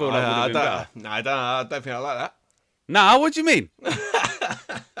that. I feel like would have been better. No, I don't think I like that. Nah, what do you mean?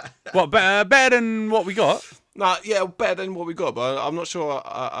 What better than what we got? No, yeah, better than what we got, but I'm not sure.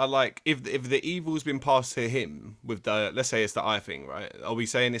 I like if the evil's been passed to him with the, let's say it's the eye thing, right? Are we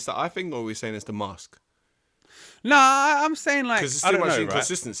saying it's the eye thing, or are we saying it's the mask? No, I'm saying like Because I there's too don't much know, right?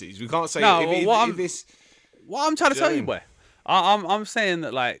 inconsistencies. We can't say No, if what I'm trying to Do you know tell what I you, mean? boy, I'm saying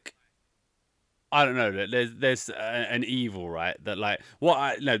that like I don't know that there's an evil, right? That like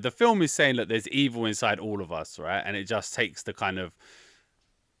the film is saying that there's evil inside all of us, right? And it just takes the kind of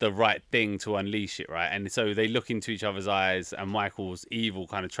the right thing to unleash it, right? And so they look into each other's eyes, and Michael's evil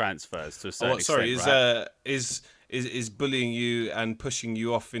kind of transfers to a certain extent. Right? Is bullying you and pushing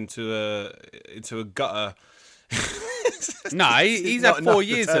you off into a gutter? No, he's not had enough 4 to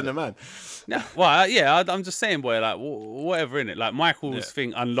years turn of a man. No, well, yeah, I'm just saying, boy, like whatever in it, like Michael's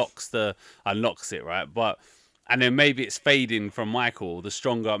thing unlocks it, right? But and then maybe it's fading from Michael, the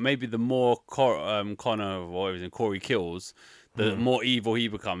stronger, maybe the more Connor or whatever Corey kills, the more evil he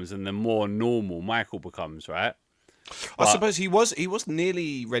becomes, and the more normal Michael becomes, right? I suppose he was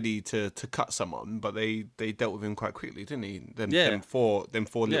nearly ready to cut someone, but they dealt with him quite quickly, didn't he? Them four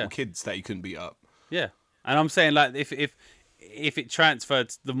little kids that he couldn't beat up. Yeah, and I'm saying like if it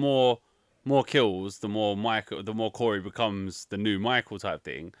transferred, the more kills, the more Corey becomes the new Michael type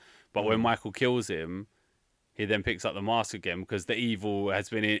thing. But when Michael kills him, he then picks up the mask again because the evil has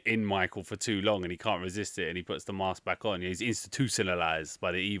been in Michael for too long and he can't resist it, and he puts the mask back on. He's institutionalized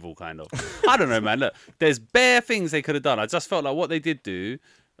by the evil, kind of. I don't know, man. Look, there's bare things they could have done. I just felt like what they did do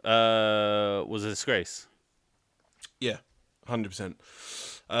was a disgrace. Yeah, 100%.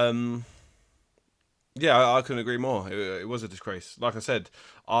 Yeah, I couldn't agree more. It was a disgrace. Like I said,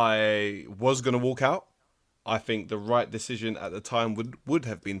 I was going to walk out. I think the right decision at the time would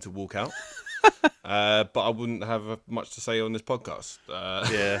have been to walk out. But I wouldn't have much to say on this podcast.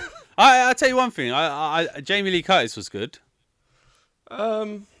 Yeah. I'll tell you one thing. Jamie Lee Curtis was good.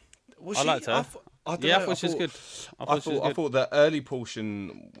 I liked her. I thought she was good. I thought the early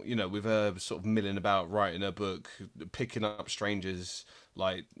portion, with her sort of milling about, writing her book, picking up strangers,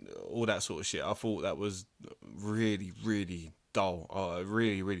 like all that sort of shit. I thought that was really, really dull.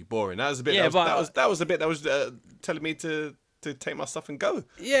 Really, really boring. That was a bit. Yeah, that was the bit that was telling me to take my stuff and go.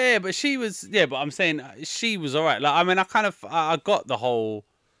 Yeah, but she was. Yeah, but I'm saying she was all right. Like, I mean, I got the whole,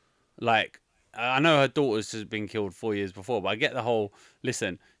 like, I know her daughter's just been killed 4 years before, but I get the whole.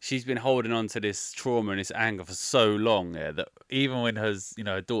 Listen, she's been holding on to this trauma and this anger for so long, yeah, that even when her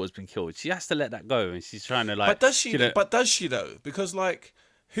daughter's been killed, she has to let that go, and she's trying to like. But does she? But does she though? Because like,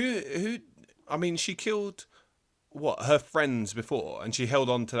 who? I mean, she killed what her friends before, and she held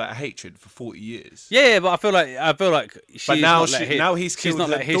on to that hatred for 40 years. Yeah, but I feel like she's But now not let now he's she's killed not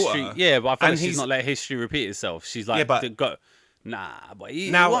her let history. daughter, Yeah, but I feel and like she's he's not let history repeat itself. She's like, Yeah, but- nah, but what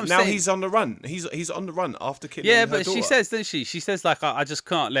now I'm saying- he's on the run. He's on the run after killing Yeah, her but daughter. she says, doesn't she? She says like, I just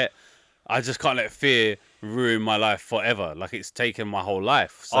can't let fear ruin my life forever. Like it's taken my whole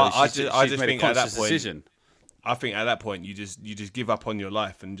life. So I she's just made think a at that conscious point- decision. I think at that point you just give up on your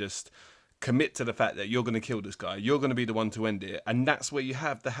life and just commit to the fact that you're going to kill this guy. You're going to be the one to end it, and that's where you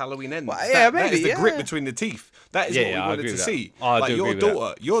have the Halloween end. Well, yeah, that is maybe, the grit yeah. between the teeth. That is Yeah, what we I wanted agree to with that. see. I Like do your agree with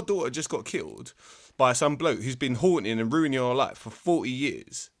daughter, your daughter just got killed by some bloke who's been haunting and ruining your life for 40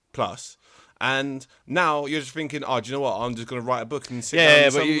 years plus. And now you're just thinking, oh, do you know what? I'm just going to write a book and sit down. Yeah,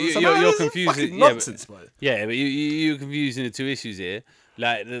 with but some- you're this is confusing. fucking Yeah, nonsense, bro. Yeah, but you're confusing the two issues here.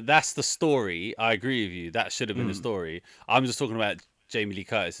 Like that's the story. I agree with you. That should have been the story. I'm just talking about Jamie Lee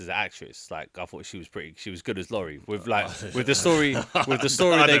Curtis as an actress. Like I thought she was good as Laurie. With the story I they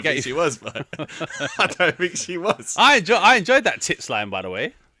don't think gave. she was, bro. I don't think she was. I enjoyed that tits line, by the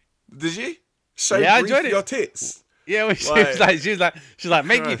way. Did you? Show Yeah, I grief enjoyed it. your tits. Yeah, when she Like- was like,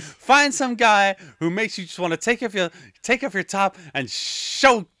 make you Christ. find some guy who makes you just want to take off your top and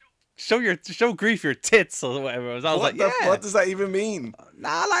show grief your tits or whatever. I was like, yeah, What does that even mean? nah,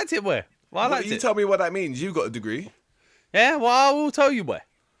 I liked it, boy. Well, I liked You it. tell me what that means. You got a degree. Yeah, well, I will tell you, boy.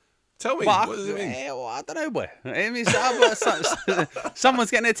 Tell me. But What does it mean? Yeah, well, I don't know, boy. It means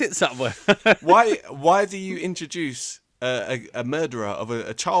someone's getting their tits up, boy. Why do you introduce a murderer of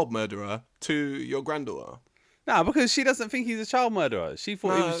a child murderer to your granddaughter? Nah, because she doesn't think he's a child murderer. She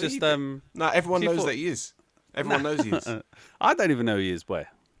thought he was just No, everyone she knows thought- that he is. Everyone knows he is. I don't even know who he is, boy.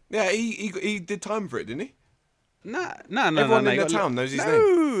 Yeah, he did time for it, didn't he? No. Everyone in he the got- town knows his name.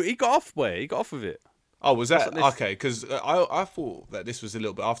 No, he got off, boy. He got off with it. Oh, was that what this- okay? Because I thought that this was a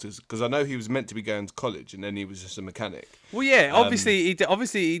little bit afterwards. Because I know he was meant to be going to college, and then he was just a mechanic. Well, yeah. Obviously, he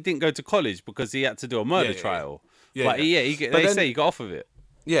didn't go to college because he had to do a murder Yeah, yeah, trial. yeah. But Yeah, But they then- say he got off of it.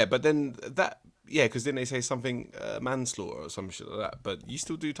 Yeah, but then because then they say something manslaughter or some shit like that. But you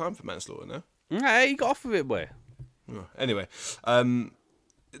still do time for manslaughter, no? Yeah, he got off of it, boy. Oh, anyway,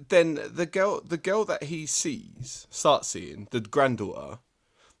 then the girl that he starts seeing, the granddaughter,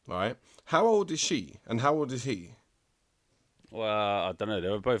 right? How old is she and how old is he? Well, I don't know. They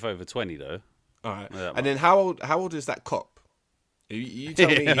were both over 20, though. All right, Yeah, and then how old is that cop? You tell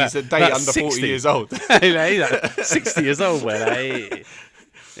me Yeah, he's a day about under 40 60. years old. He's like 60 years old, boy. Like,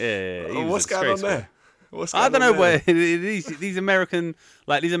 yeah. he was What's a going on disgrace, there? boy. What's I going don't on know where there? these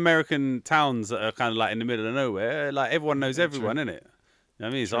American towns that are kind of like in the middle of nowhere. Like everyone knows everyone, innit? You know what I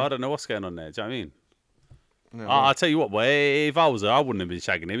mean? So I don't know what's going on there. Do you know what I mean? No, I'll tell you what, boy. If I was her, I wouldn't have been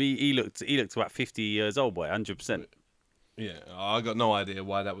shagging him. He looked about 50 years old, boy. 100%. Yeah, I got no idea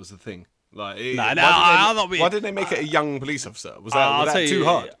why that was the thing. Like, Nah, I'm not being- why didn't they make it a young police officer? Was I'll that tell too you-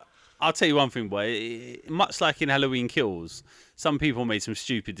 hard? I'll tell you one thing, boy. Much like in Halloween Kills, some people made some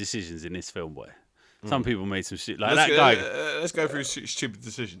stupid decisions in this film, boy. Some people made some stupid... Like that guy... Let's go through stupid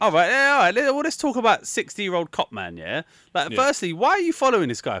decisions. All right, yeah, all right. Let's talk about 60-year-old cop man, yeah? Like, firstly, why are you following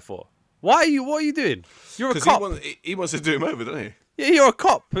this guy for? What are you doing? You're a Because cop. he wants to do him over, doesn't he? Yeah, you're a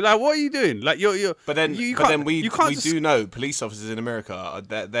cop. Like, what are you doing? Like, you're. But then, you but can't- then we you can't just- do know police officers in America are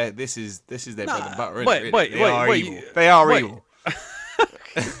this is their bread and butter. wait, Really. They are wait, evil. They are wait. evil.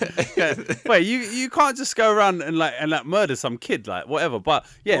 Wait, you can't just go around and like murder some kid, like whatever. But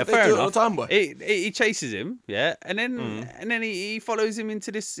yeah, Well, they fair do it enough. all the time, boy. He chases him, yeah, and then he follows him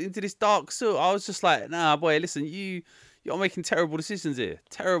into this dark sewer. I was just like, nah, boy, listen, you're making terrible decisions here.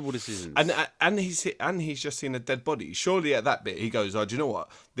 Terrible decisions. And he's just seen a dead body. Surely at that bit he goes, "Oh, do you know what?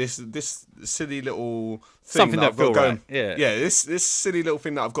 This silly little thing Something that I've that got feel going, right, yeah. This silly little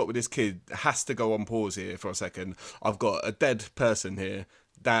thing that I've got with this kid has to go on pause here for a second. I've got a dead person here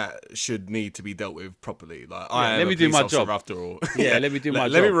that should need to be dealt with properly. Like I am let me a do police my officer job. after all. Yeah, let me do my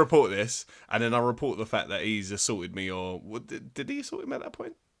Let me job. report this, and then I'll report the fact that he's assaulted me. Or did he assault him at that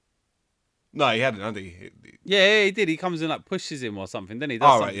point? No, he hadn't, had he? Yeah, he did. He comes and like pushes him or something. Then he does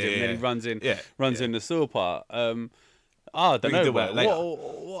Oh, something, right, to him, yeah, and then he yeah. runs Yeah. in the sewer part. I don't We can know. deal with But that later.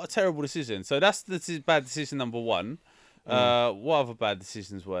 what a terrible decision. So this is bad decision number one. What other bad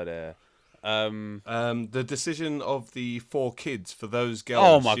decisions were there? The decision of the 4 kids for those girls.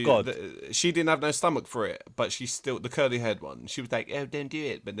 Oh, my God. She didn't have no stomach for it, but she still, the curly haired one, she was like, "Oh, don't do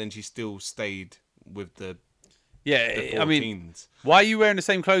it," but then she still stayed with the Yeah, 4 I mean, teens. why are you wearing the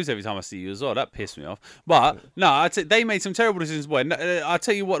same clothes every time I see you as well? That pissed me off. But no, they made some terrible decisions. When I'll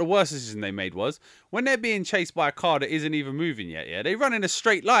tell you what, the worst decision they made was when they're being chased by a car that isn't even moving yet. Yeah, they run in a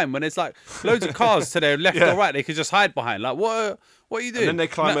straight line when there's like loads of cars to their left Yeah. or right. They could just hide behind. Like, what What are you doing? And then they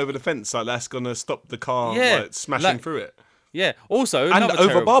climb No- over the fence like that's gonna stop the car Yeah, like, smashing like- through it. Yeah. Also, And another over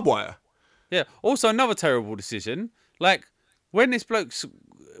terrible, barbed wire. yeah. Also, another terrible decision. Like when this bloke's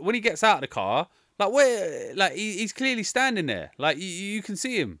when he gets out of the car, like where, like he's clearly standing there. Like you can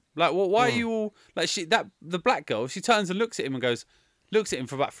see him. Like why are you all like the black girl? She turns and looks at him and goes, looks at him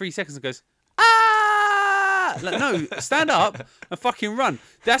for about 3 seconds and goes, ah! Like no, stand up and fucking run.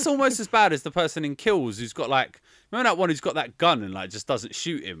 That's almost as bad as the person in Kills who's got like. Remember that one who's got that gun and like just doesn't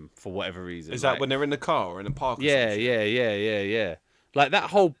shoot him for whatever reason? Is like, that when they're in the car or in the park? Or yeah, some shit? yeah. Like that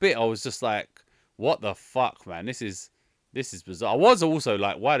whole bit, I was just like, "What the fuck, man? This is bizarre." I was also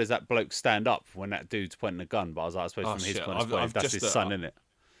like, "Why does that bloke stand up when that dude's pointing a gun?" But I was like, "I suppose Oh, from his shit. point of view, that's his son, isn't it?"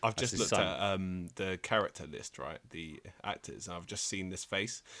 I've That's just his looked son. at the character list, right? The actors. And I've just seen this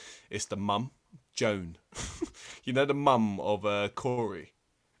face. It's the mum, Joan. You know the mum of Corey.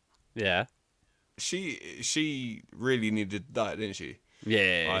 Yeah, She really needed that, didn't she?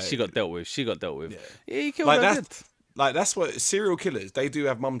 yeah. Like- She got dealt with. Yeah, he killed Like her good. that's what serial killers. They do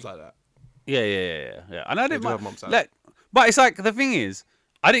have mums like that. Yeah. And I didn't do have mind. mums like Like, but it's like the thing is,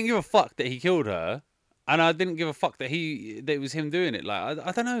 I didn't give a fuck that he killed her, and I didn't give a fuck that it was him doing it. Like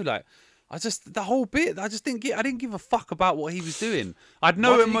I don't know, like. I just the whole bit. I just didn't I didn't give a fuck about what he was doing. I had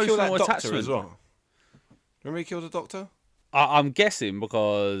no Why did he kill emotional that doctor attachment. as well? Remember he killed the doctor? I'm guessing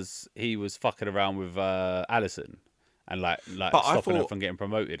because he was fucking around with Alison and like But I stopping her thought- from getting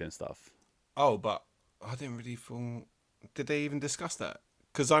promoted and stuff. Oh, but I didn't really feel. Did they even discuss that?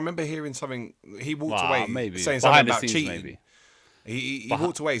 Because I remember hearing something. He walked away Maybe saying something behind the about scenes, cheating. maybe. He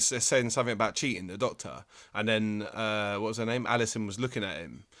walked away saying something about cheating, the doctor, and then what was her name? Alison was looking at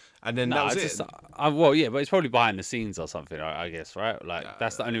him, and then that No, was it's it. just, well, yeah, but it's probably behind the scenes or something, I guess, right? Like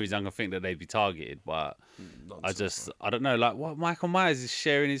that's the only reason I can think that they'd be targeted. But I don't know, like what Michael Myers is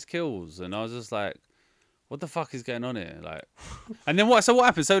sharing his kills, and I was just like, what the fuck is going on here? Like, and then what? So what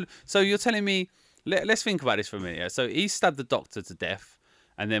happened? So you're telling me? Let's think about this for a minute. Yeah. So he stabbed the doctor to death,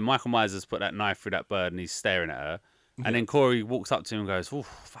 and then Michael Myers has put that knife through that bird, and he's staring at her. And then Corey walks up to him and goes, "Oh,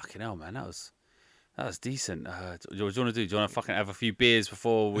 fucking hell, man, that was decent. What do you want to do? Do you want to fucking have a few beers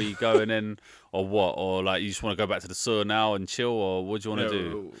before we go, and then, or what? Or like you just want to go back to the sewer now and chill, or what do you want to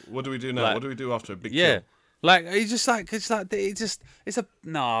do?" What do we do now? Like- What do we do after a big Yeah. kill? Like it's a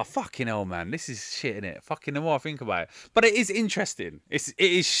nah, fucking hell, man. This is shit, innit? Fucking the more I think about it, but it is interesting. It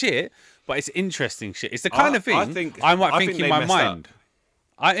is shit, but it's interesting shit. It's the kind of thing I might think in they my messed mind.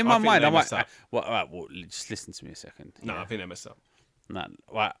 up. In my think mind, they I might. messed up. Well, just listen to me a second. No, Yeah. I think they messed up. No,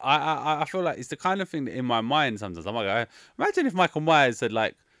 right. I feel like it's the kind of thing that in my mind sometimes I might go, imagine if Michael Myers had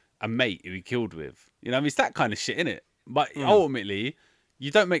like a mate who he killed with. You know, I mean, it's that kind of shit, innit? But ultimately,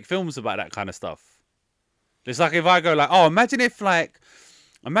 you don't make films about that kind of stuff. It's like if I go like, oh, imagine if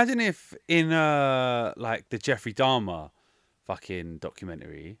in like the Jeffrey Dahmer fucking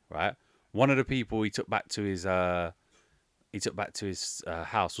documentary, right? One of the people he took back to his house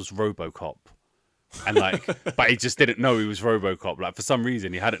was RoboCop. And like, but he just didn't know he was RoboCop. Like for some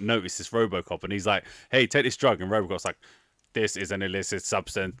reason, he hadn't noticed this RoboCop, and he's like, "Hey, take this drug." And RoboCop's like, "This is an illicit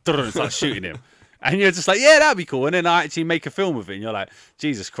substance." And starts shooting him, and you're just like, "Yeah, that'd be cool." And then I actually make a film of it, and you're like,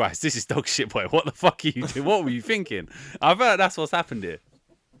 "Jesus Christ, this is dog shit, boy. What the fuck are you doing? What were you thinking?" I feel like that's what's happened here.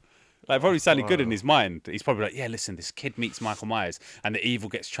 Like probably sounded good in his mind. He's probably like, yeah, listen, this kid meets Michael Myers and the evil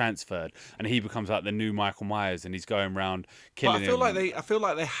gets transferred and he becomes like the new Michael Myers and he's going around killing But I feel him.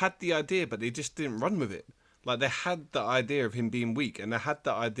 like they had the idea, but they just didn't run with it. Like they had the idea of him being weak, and they had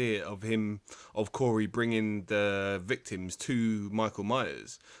the idea of Corey bringing the victims to Michael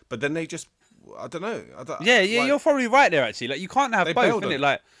Myers. But then they just, I don't know. Yeah, like, you're probably right there actually. Like you can't have They both, bailed innit?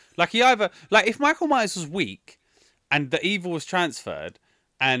 on Like he either like if Michael Myers was weak and the evil was transferred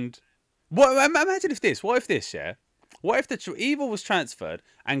and what imagine if this, yeah? What if the evil was transferred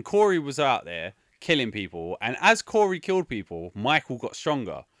and Corey was out there killing people, and as Corey killed people, Michael got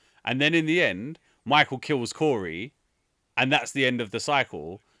stronger. And then in the end, Michael kills Corey, and that's the end of the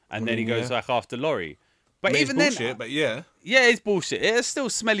cycle, and then he goes back after Laurie. But I mean, even it's then, bullshit, but yeah. yeah, it's bullshit. It's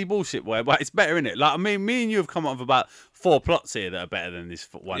still smelly bullshit, boy, but it's better, innit? Like, I mean, me and you have come up with about 4 plots here that are better than this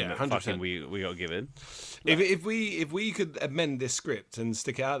one Yeah, that 100%. fucking we got given. If we could amend this script and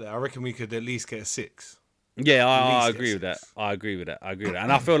stick it out there, I reckon we could at least get a 6. Yeah, I least agree get with that. I agree with that.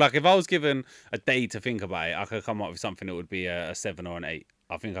 And I feel like if I was given a day to think about it, I could come up with something that would be a 7 or an 8.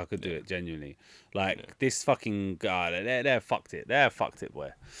 I think I could do it genuinely. Like this fucking guy, they're fucked it. They're fucked it,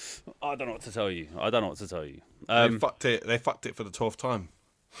 boy. I don't know what to tell you. They fucked it. They fucked it for the 12th time.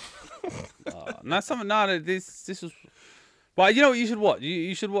 This was. But you know what you should watch?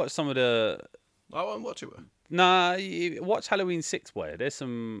 You should watch some of the. I won't watch it. Nah, watch Halloween 6, boy. There's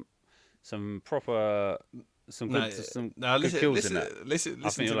some proper some No, some no, good kills in that. listen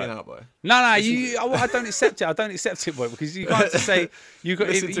think to you're me like- now, boy. No, no, Listen I don't accept it. I don't accept it, boy, because you can't just say you got.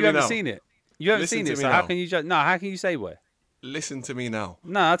 Listen If to you me haven't now. seen it. You haven't Listen seen to it, me so how now. can you just? No, how can you say, boy? Listen to me now.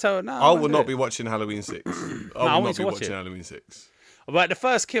 No, I tell no. I will not be watching Halloween 6. I I will want you not to be watch watching it. Halloween 6. But the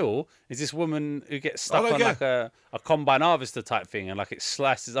first kill is this woman who gets stuck don't on care. like a combine harvester type thing, and like it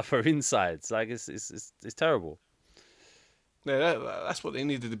slices up her insides. Like it's terrible. Yeah, that's what they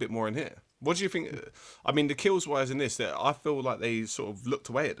needed a bit more in here. What do you think? I mean, the kills wise in this, that I feel like they sort of looked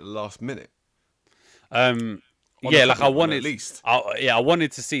away at the last minute. On Yeah, a like couple I of them, wanted at least. I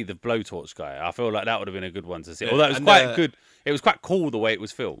wanted to see the blowtorch guy. I feel like that would have been a good one to see. Yeah, Although it was and, quite good. It was quite cool the way it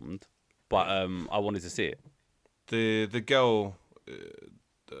was filmed, but I wanted to see it. The girl,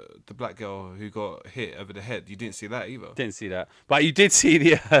 the black girl who got hit over the head, you didn't see that either. Didn't see that, but you did see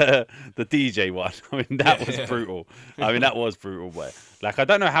the DJ one. I mean, that was brutal. I mean, that was brutal, boy. Like, I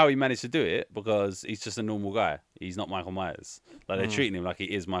don't know how he managed to do it because he's just a normal guy. He's not Michael Myers. Like, they're treating him like he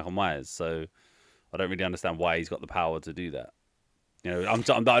is Michael Myers. So, I don't really understand why he's got the power to do that. You know,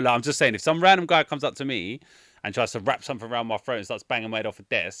 I'm just saying, if some random guy comes up to me and tries to wrap something around my throat and starts banging my head off a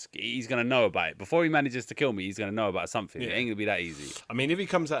desk, he's gonna know about it before he manages to kill me. He's gonna know about something. It ain't gonna be that easy. I mean, if he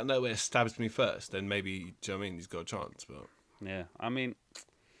comes out of nowhere, stabs me first, then maybe, do you know what I mean? He's got a chance. But Yeah, I mean,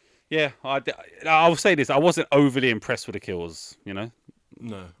 yeah, I'll say this: I wasn't overly impressed with the kills. You know,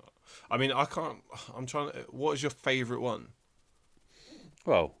 no, I mean, I can't. I'm trying to. What is your favourite one?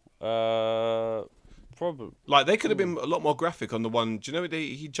 well, probably. Like, they could have been a lot more graphic on the one. Do you know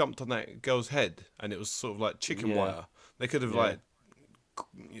he jumped on that girl's head and it was sort of like chicken Yeah. wire? They could have like,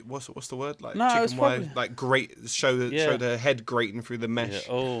 what's the word? Like No, it was chicken wire, probably- like showed her head grating through the Yeah, mesh.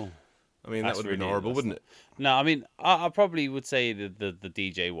 oh, I mean, that that's would have been really- horrible, that's- wouldn't it? no, I mean, I probably would say the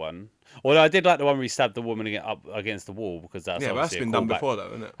DJ one. Although I did like the one where he stabbed the woman up against the wall because that's Yeah, but that's obviously been a done callback. before, though,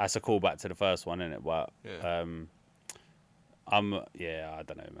 isn't it? That's a callback to the first one, isn't it? But Yeah. yeah, I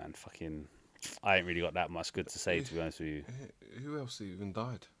don't know, man. Fucking, I ain't really got that much good to say, to be honest with you. Who else even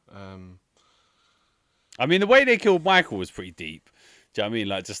died? I mean, the way they killed Michael was pretty deep. Do you know what I mean?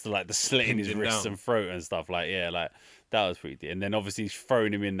 Like, just like the slitting his Pinned him wrists down. and throat and stuff. Like, yeah, like that was pretty deep. And then obviously he's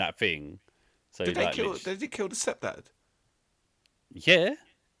throwing him in that thing. So Did he, they like, kill? lit- Did they kill the stepdad? Yeah.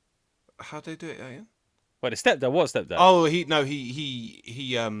 How'd they do it, Ian? Wait, the stepdad? What stepdad? Oh, he got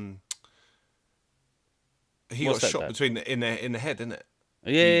What's shot stepdad? between in the head, didn't it?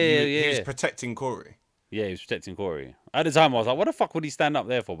 yeah, He was yeah. protecting Corey. Yeah, he was protecting Corey. At the time, I was like, what the fuck would he stand up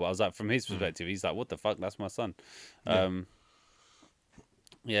there for? But I was like, from Hmm. his perspective, he's like, what the fuck? That's my son.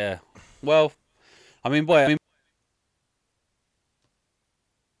 Yeah. Well, I mean, boy,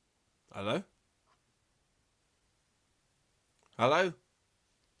 Hello? Hello?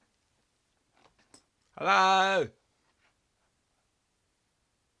 Hello?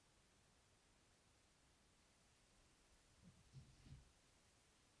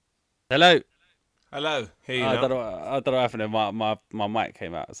 hello. Hello? Here you I now. don't know. I don't know what happened. There. My mic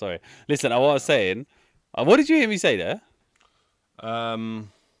came out. Sorry. Listen, what I was saying. What did you hear me say there?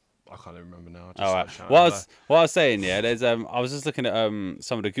 I can't even remember now. I just All right. started shouting What I was saying, yeah. There's I was just looking at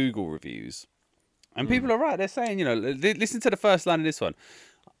some of the Google reviews, and people are right. They're saying, you know, listen to the first line of this one.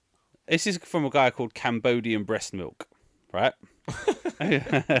 This is from a guy called Cambodian Breast Milk, right?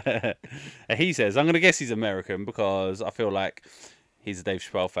 And he says, I'm gonna guess he's American because I feel like he's a Dave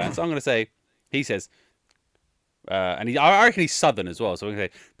Chappelle fan. So I'm gonna say, he says, I reckon he's Southern as well. So we're gonna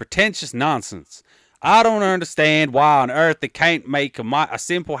say pretentious nonsense. I don't understand why on earth they can't make a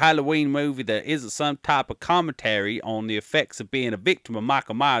simple Halloween movie that isn't some type of commentary on the effects of being a victim of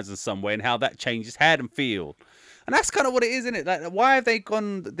Michael Myers in some way and how that changes Haddonfield. And that's kind of what it is, isn't it? Like, why have they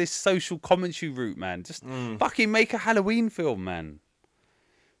gone this social commentary route, man? Just fucking make a Halloween film, man.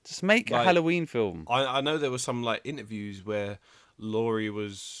 Just make a Like, Halloween film. I know there were some like interviews where Laurie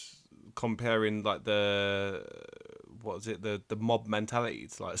was comparing like the mob mentality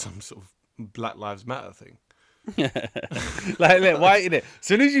to like some sort of Black Lives Matter thing. Like, look, why in it? As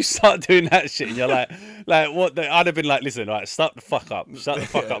soon as you start doing that shit, and you're like what? I'd have been like, listen, right, shut the fuck up, right, Stop-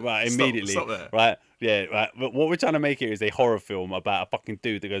 immediately, stop there. right, yeah, right. But what we're trying to make here is a horror film about a fucking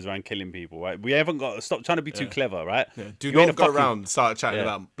dude that goes around killing people, right? We haven't got stop trying to be too clever, right? Do You're in not a go fucking- around and start chatting Yeah.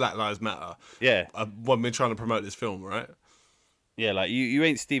 about Black Lives Matter. Yeah, When we're trying to promote this film, right? yeah, like you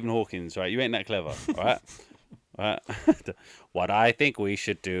ain't Stephen Hawkins, right? You ain't that clever, right? Right. What I think we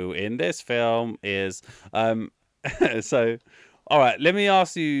should do in this film is, so, all right. Let me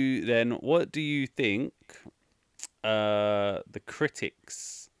ask you then. What do you think? The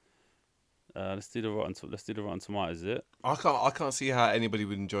critics. Let's do the Rotten Tomatoes. Is it? I can't see how anybody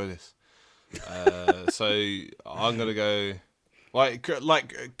would enjoy this. So I'm gonna go.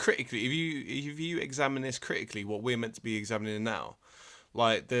 Critically, if you examine this critically, what we're meant to be examining now,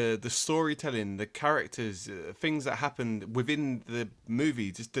 like the storytelling, the characters, things that happened within the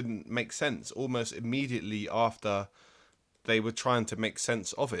movie just didn't make sense almost immediately after they were trying to make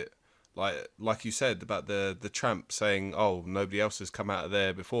sense of it. Like you said about the tramp saying, "Oh, nobody else has come out of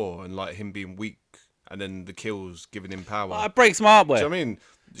there before," and like him being weak, and then the kills giving him power. It breaks my heart, boy. Do you know what I mean?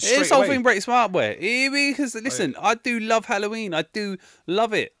 This whole thing breaks my heart, boy. Because listen, I do love Halloween. I do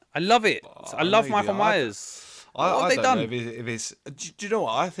love it. I love it. I love Michael Myers. What have they don't done? know if it's. Do you know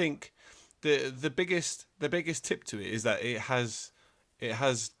what I think? The biggest tip to it is that it has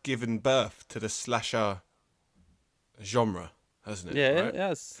given birth to the slasher genre, hasn't it? Yeah, right?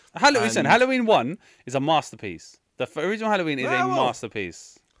 yes. Halloween 1 is a masterpiece. The original Halloween is a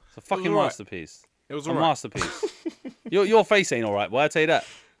masterpiece. It's a fucking masterpiece. It was a masterpiece. Your face ain't all right, boy. I tell you that.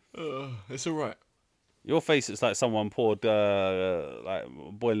 It's all right. Your face is like someone poured like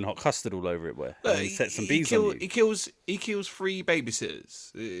boiling hot custard all over it, boy. And he set some bees on you. He kills 3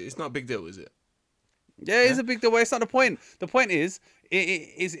 babysitters. It's not a big deal, is it? Yeah, it's a big deal. It's not the point. The point is,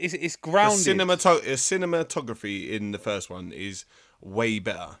 it's grounded. The cinematography in the first one is way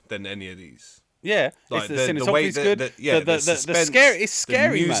better than any of these. Yeah, like the cinematography is good. The scary, it's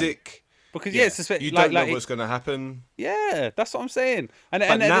scary, the music. Man. Because you don't know what's going to happen. Yeah, that's what I'm saying.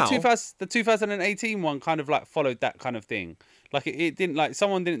 And now, the 2018 one kind of like followed that kind of thing. Like it didn't, like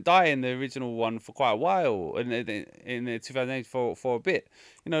someone didn't die in the original one for quite a while, in the 2008 for a bit,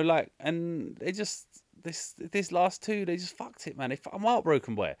 you know, like, and they just this last 2 they just fucked it, man. I'm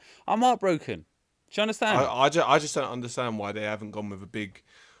heartbroken, boy. I'm heartbroken. Do you understand? I just don't understand why they haven't gone with a big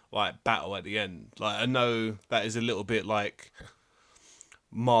like battle at the end. Like I know that is a little bit like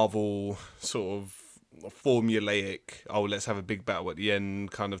Marvel sort of formulaic. Oh, let's have a big battle at the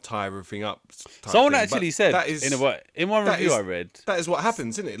end, kind of tie everything up. Someone actually said in one review I read that is what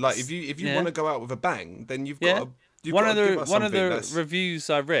happens, isn't it? Like if you want to go out with a bang, then you've got to. One of the reviews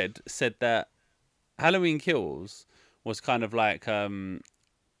I read said that Halloween Kills was kind of like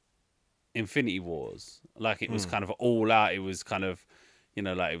Infinity Wars. Like it was kind of all out. It was kind of, you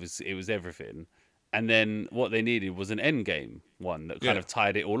know, like it was everything. And then what they needed was an Endgame one that kind of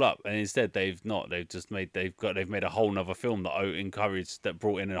tied it all up. And instead they've not. They've just made a whole nother film that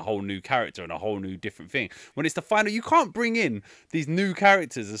brought in a whole new character and a whole new different thing. When it's the final, you can't bring in these new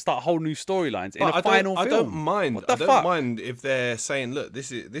characters and start whole new storylines in a final film. I don't mind. What the fuck? I don't mind if they're saying, look,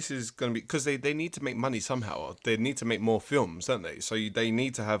 this is going to be, because they need to make money somehow. They need to make more films, don't they? So they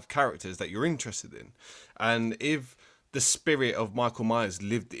need to have characters that you're interested in. And if the spirit of Michael Myers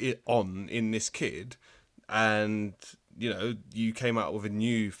lived on in this kid, and you know, you came out with a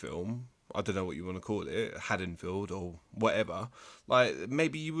new film, I don't know what you want to call it, Haddonfield or whatever, like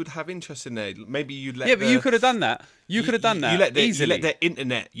maybe you would have interest in there. Maybe you'd let but you could have done that. You could have done that easily.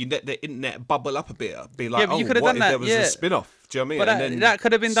 You let the internet bubble up a bit, be like, but you could have done that. There was a spin-off. Do you know what I mean? But that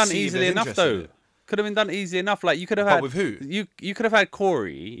could have been done easily enough, though. Could have been done easily enough. Like you could have had. With who? You could have had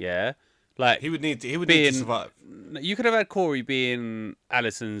Corey, yeah. Like he would need to survive. You could have had Corey being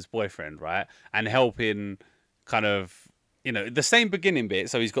Alison's boyfriend, right, and helping, kind of, you know, the same beginning bit.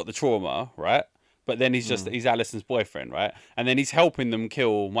 So he's got the trauma, right, but then he's Alison's boyfriend, right, and then he's helping them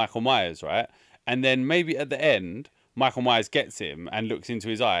kill Michael Myers, right, and then maybe at the end, Michael Myers gets him and looks into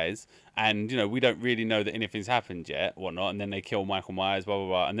his eyes, and you know, we don't really know that anything's happened yet, whatnot, and then they kill Michael Myers, blah blah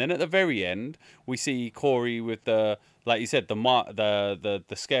blah, and then at the very end, we see Corey with the, like you said, the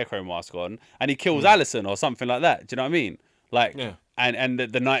scarecrow mask on, and he kills Allison or something like that. Do you know what I mean? Like, and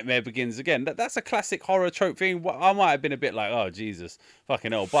the nightmare begins again. That's a classic horror trope thing. I might have been a bit like, oh Jesus,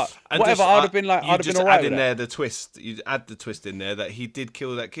 fucking hell, but whatever. I'd have been like, I'd have been alright with that. The twist. You'd add the twist in there that he did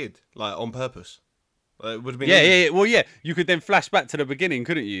kill that kid, like on purpose. It would have been yeah. Well, yeah, you could then flash back to the beginning,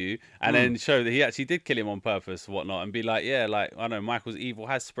 couldn't you? And then show that he actually did kill him on purpose, whatnot, and be like, yeah, like, I know Michael's evil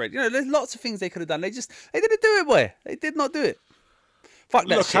has spread. You know, there's lots of things they could have done. They didn't do it, boy. They did not do it. Fuck that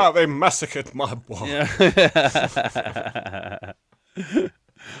shit. Look how they massacred my boy. Yeah.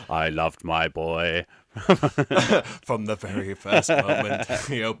 I loved my boy. From the very first moment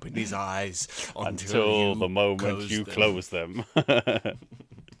he opened his eyes until the moment you close them.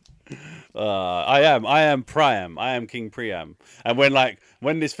 I am Priam. I am King Priam. And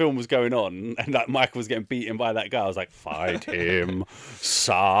when this film was going on and like Michael was getting beaten by that guy, I was like, fight him,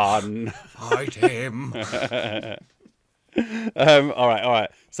 son. Fight him. All right.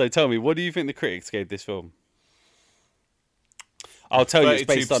 So tell me, what do you think the critics gave this film? I'll tell you, it's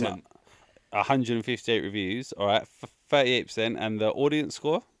based on 158 reviews. All right, 38%, and the audience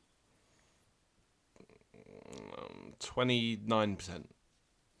score 29%.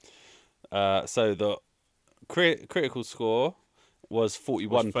 So the critical score was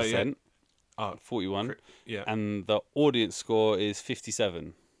 41%. 38? Oh, 41. yeah. And the audience score is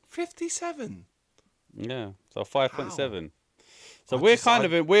 57. 57. Yeah, so 5.7. So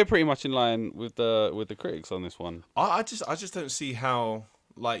we're pretty much in line with the critics on this one. I just don't see how,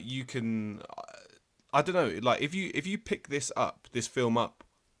 like, you can. I don't know. Like, if you pick this film up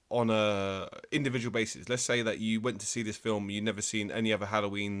on a individual basis. Let's say that you went to see this film, you never seen any other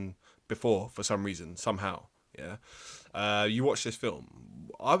Halloween before for some reason, somehow. Yeah. You watch this film,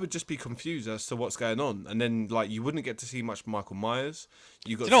 I would just be confused as to what's going on, and then like you wouldn't get to see much Michael Myers.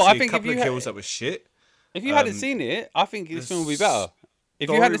 You got to see a couple of kills that was shit. If you hadn't seen it, I think this film would be better. If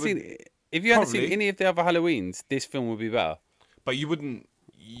you hadn't seen any of the other Halloweens, this film would be better. But you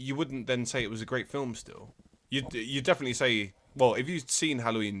wouldn't then say it was a great film. Still, you'd definitely say. Well, if you'd seen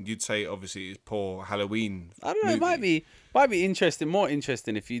Halloween, you'd say obviously it's poor Halloween. I don't know. Movie. It might be interesting, more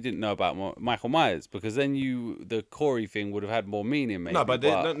interesting if you didn't know about Michael Myers, because then the Corey thing would have had more meaning. Maybe. No, but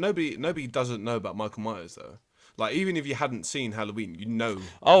nobody doesn't know about Michael Myers though. Like even if you hadn't seen Halloween, you know.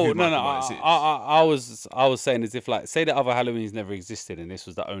 Oh no, I was saying as if like say the other Halloweens never existed and this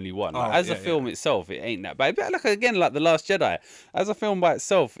was the only one. Like, as a film itself, it ain't that bad. But like again, like The Last Jedi, as a film by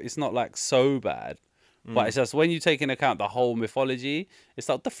itself, it's not like so bad. But it's just when you take into account the whole mythology, it's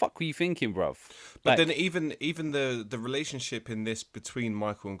like, what the fuck were you thinking, bruv? But then even the relationship in this between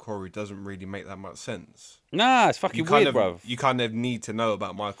Michael and Corey doesn't really make that much sense. Nah, it's fucking weird, bruv. You kind of need to know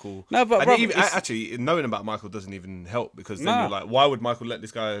about Michael. No, but bruv, actually knowing about Michael doesn't even help, because then you're like, why would Michael let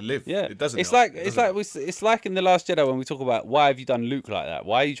this guy live? Yeah, it doesn't. It's like in The Last Jedi when we talk about why have you done Luke like that?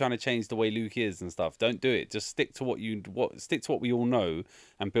 Why are you trying to change the way Luke is and stuff? Don't do it. Just stick to what we all know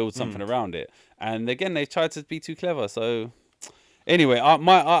and build something around it. And again, they tried to be too clever. So anyway,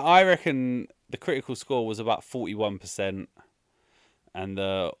 I reckon the critical score was about 41%. And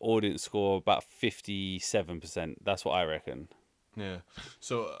the audience score about 57%. That's what I reckon. Yeah.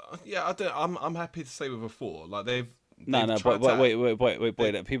 So I'm happy to say with a 4. Like they've but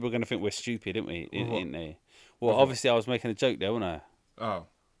wait. People are gonna think we're stupid, aren't we? Ain't they? Well, obviously I was making a joke there, wasn't I? Oh.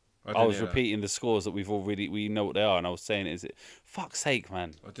 I was repeating the scores that we know what they are, and I was saying, is it? Fuck's sake,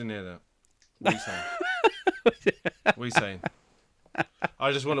 man! I didn't hear that. What are you saying? What are you saying?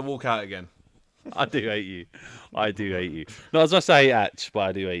 I just want to walk out again. I do hate you. Not as much as I hate Atch, but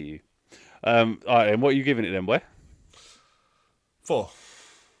I do hate you. All right, then. What are you giving it then, boy? 4.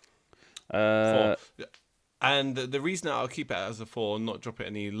 4. And the reason that I'll keep it as a 4 and not drop it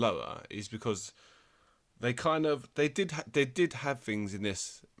any lower is because they did have things in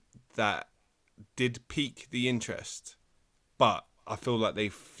this that did pique the interest, but I feel like they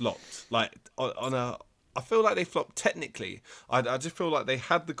flopped. Like I feel like they flopped technically. I just feel like they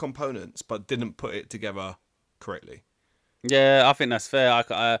had the components but didn't put it together correctly. Yeah, I think that's fair.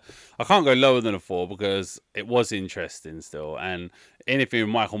 I can't go lower than a 4 because it was interesting still, and anything with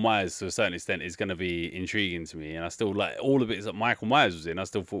Michael Myers to a certain extent is going to be intriguing to me, and I still like all the bits that Michael Myers was in. I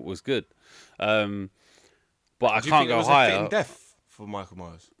still thought was good, but I can't go higher. A fitting death for Michael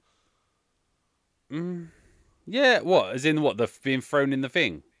Myers? Yeah, what? As in what? The being thrown in the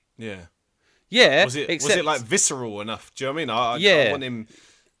thing? Yeah. Yeah. Was it like visceral enough? Do you know what I mean? I want him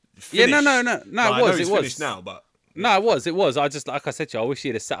finished. Yeah, no. Like, it was. He's finished now, but. No, it was. I just, like I said to you, I wish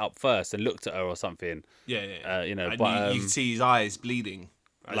he'd have sat up first and looked at her or something. Yeah. You know, and but you see his eyes bleeding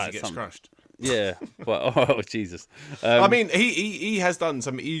as like he gets crushed. Yeah, but oh Jesus! I mean, he has done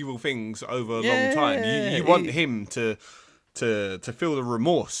some evil things over a long time. You want him to feel the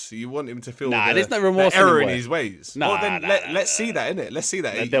remorse. You want him to feel there's no remorse the error in his ways. Let's see that, innit? Let's see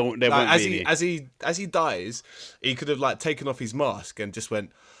that. There won't be as he dies, he could have like taken off his mask and just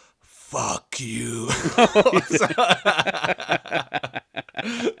went, "Fuck you,"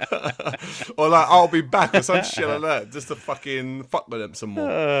 or like, "I'll be back," or some shit like that, just to fucking fuck with them some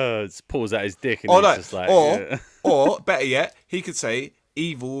more. Just pulls out his dick and he's just like, or better yet, he could say,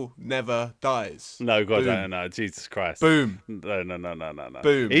 "Evil never dies." No, God, no, Jesus Christ. Boom. No.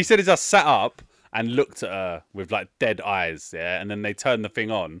 Boom. He said he just sat up and looked at her with like dead eyes, yeah, and then they turn the thing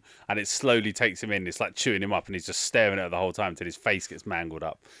on and it slowly takes him in. It's like chewing him up and he's just staring at her the whole time till his face gets mangled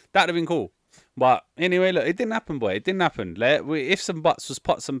up. That'd have been cool. But anyway, look, it didn't happen, boy. It didn't happen. If some butts was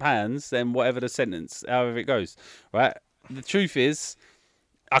pots and pans, then whatever the sentence, however it goes, right? The truth is,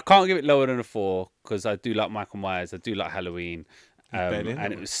 I can't give it lower than a 4 because I do like Michael Myers. I do like Halloween.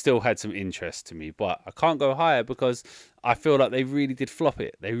 And it still had some interest to me, but I can't go higher because I feel like they really did flop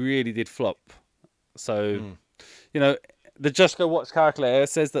it. They really did flop. So, you know, the Just Go Watch calculator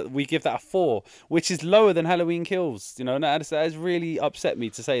says that we give that a 4, which is lower than Halloween Kills. You know, and that has really upset me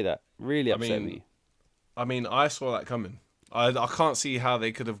to say that. Really upset me. I mean, I saw that coming. I can't see how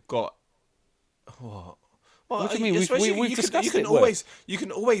they could have got. What Well, What do you mean? especially We've discussed you can it. Where?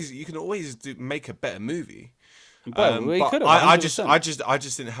 always make a better movie. Well, we But could have. I 100%.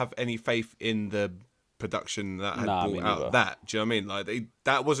 just didn't have any faith in the production that had Nah, brought me out neither. that. Do you know what I mean? Like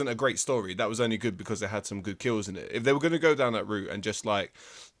that wasn't a great story. That was only good because they had some good kills in it. If they were going to go down that route and just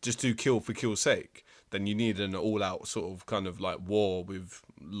do kill for kill's sake, then you need an all-out sort of kind of like war with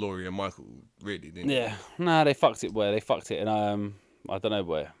Laurie and Michael. Really, didn't you? Yeah. Nah, they fucked it. Where they fucked it, and I don't know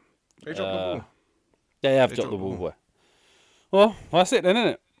where. They dropped the ball. They have They dropped the dropped the ball. Where? Well, that's it then, isn't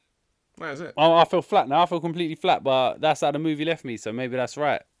it? That is it. I feel flat now. I feel completely flat, but that's how the movie left me. So maybe that's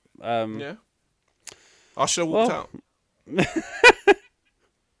right. Yeah. I should have walked out.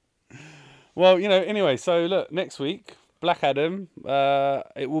 Well, anyway, so look, next week, Black Adam,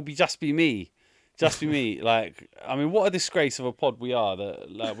 it will just be me. Just be me. Like, I mean, what a disgrace of a pod we are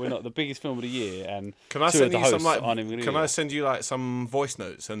that like we're not the biggest film of the year, and Can I two send of the you some hosts like? aren't even gonna Can do I it. send you like some voice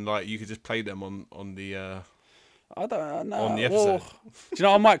notes and like you could just play them on the I don't know. on the episode? Do you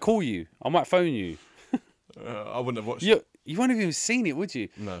know? I might call you. I might phone you. I wouldn't have watched. You wouldn't have even seen it, would you?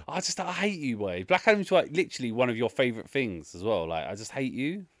 No. I hate you, boy. Black Adam's like literally one of your favourite things as well. Like, I just hate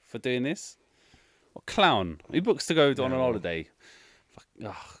you for doing this. What clown? He books to go on an holiday.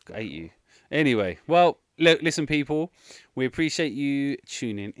 Fuck, I hate you. Anyway, well, listen, people. We appreciate you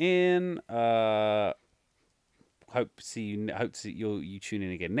tuning in. Hope to see you tune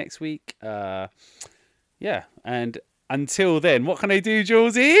in again next week. Yeah, and until then, what can I do,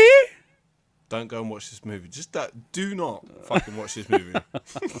 Julesy? Don't go and watch this movie. Just do not fucking watch this movie.